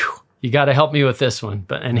a, you got to help me with this one,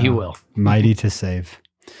 and he will. Mighty to save.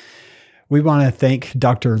 We want to thank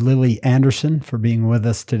Dr. Lily Anderson for being with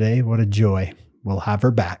us today. What a joy. We'll have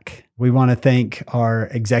her back. We want to thank our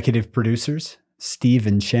executive producers, Steve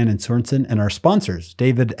and Shannon Sorensen, and our sponsors,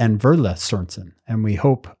 David and Verla Sorensen. And we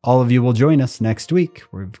hope all of you will join us next week.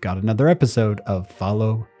 We've got another episode of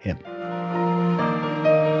Follow Him.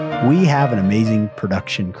 We have an amazing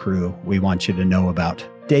production crew we want you to know about.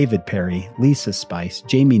 David Perry, Lisa Spice,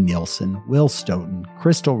 Jamie Nielsen, Will Stoughton,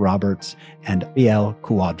 Crystal Roberts, and Biel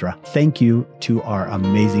Kuadra. Thank you to our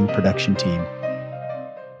amazing production team.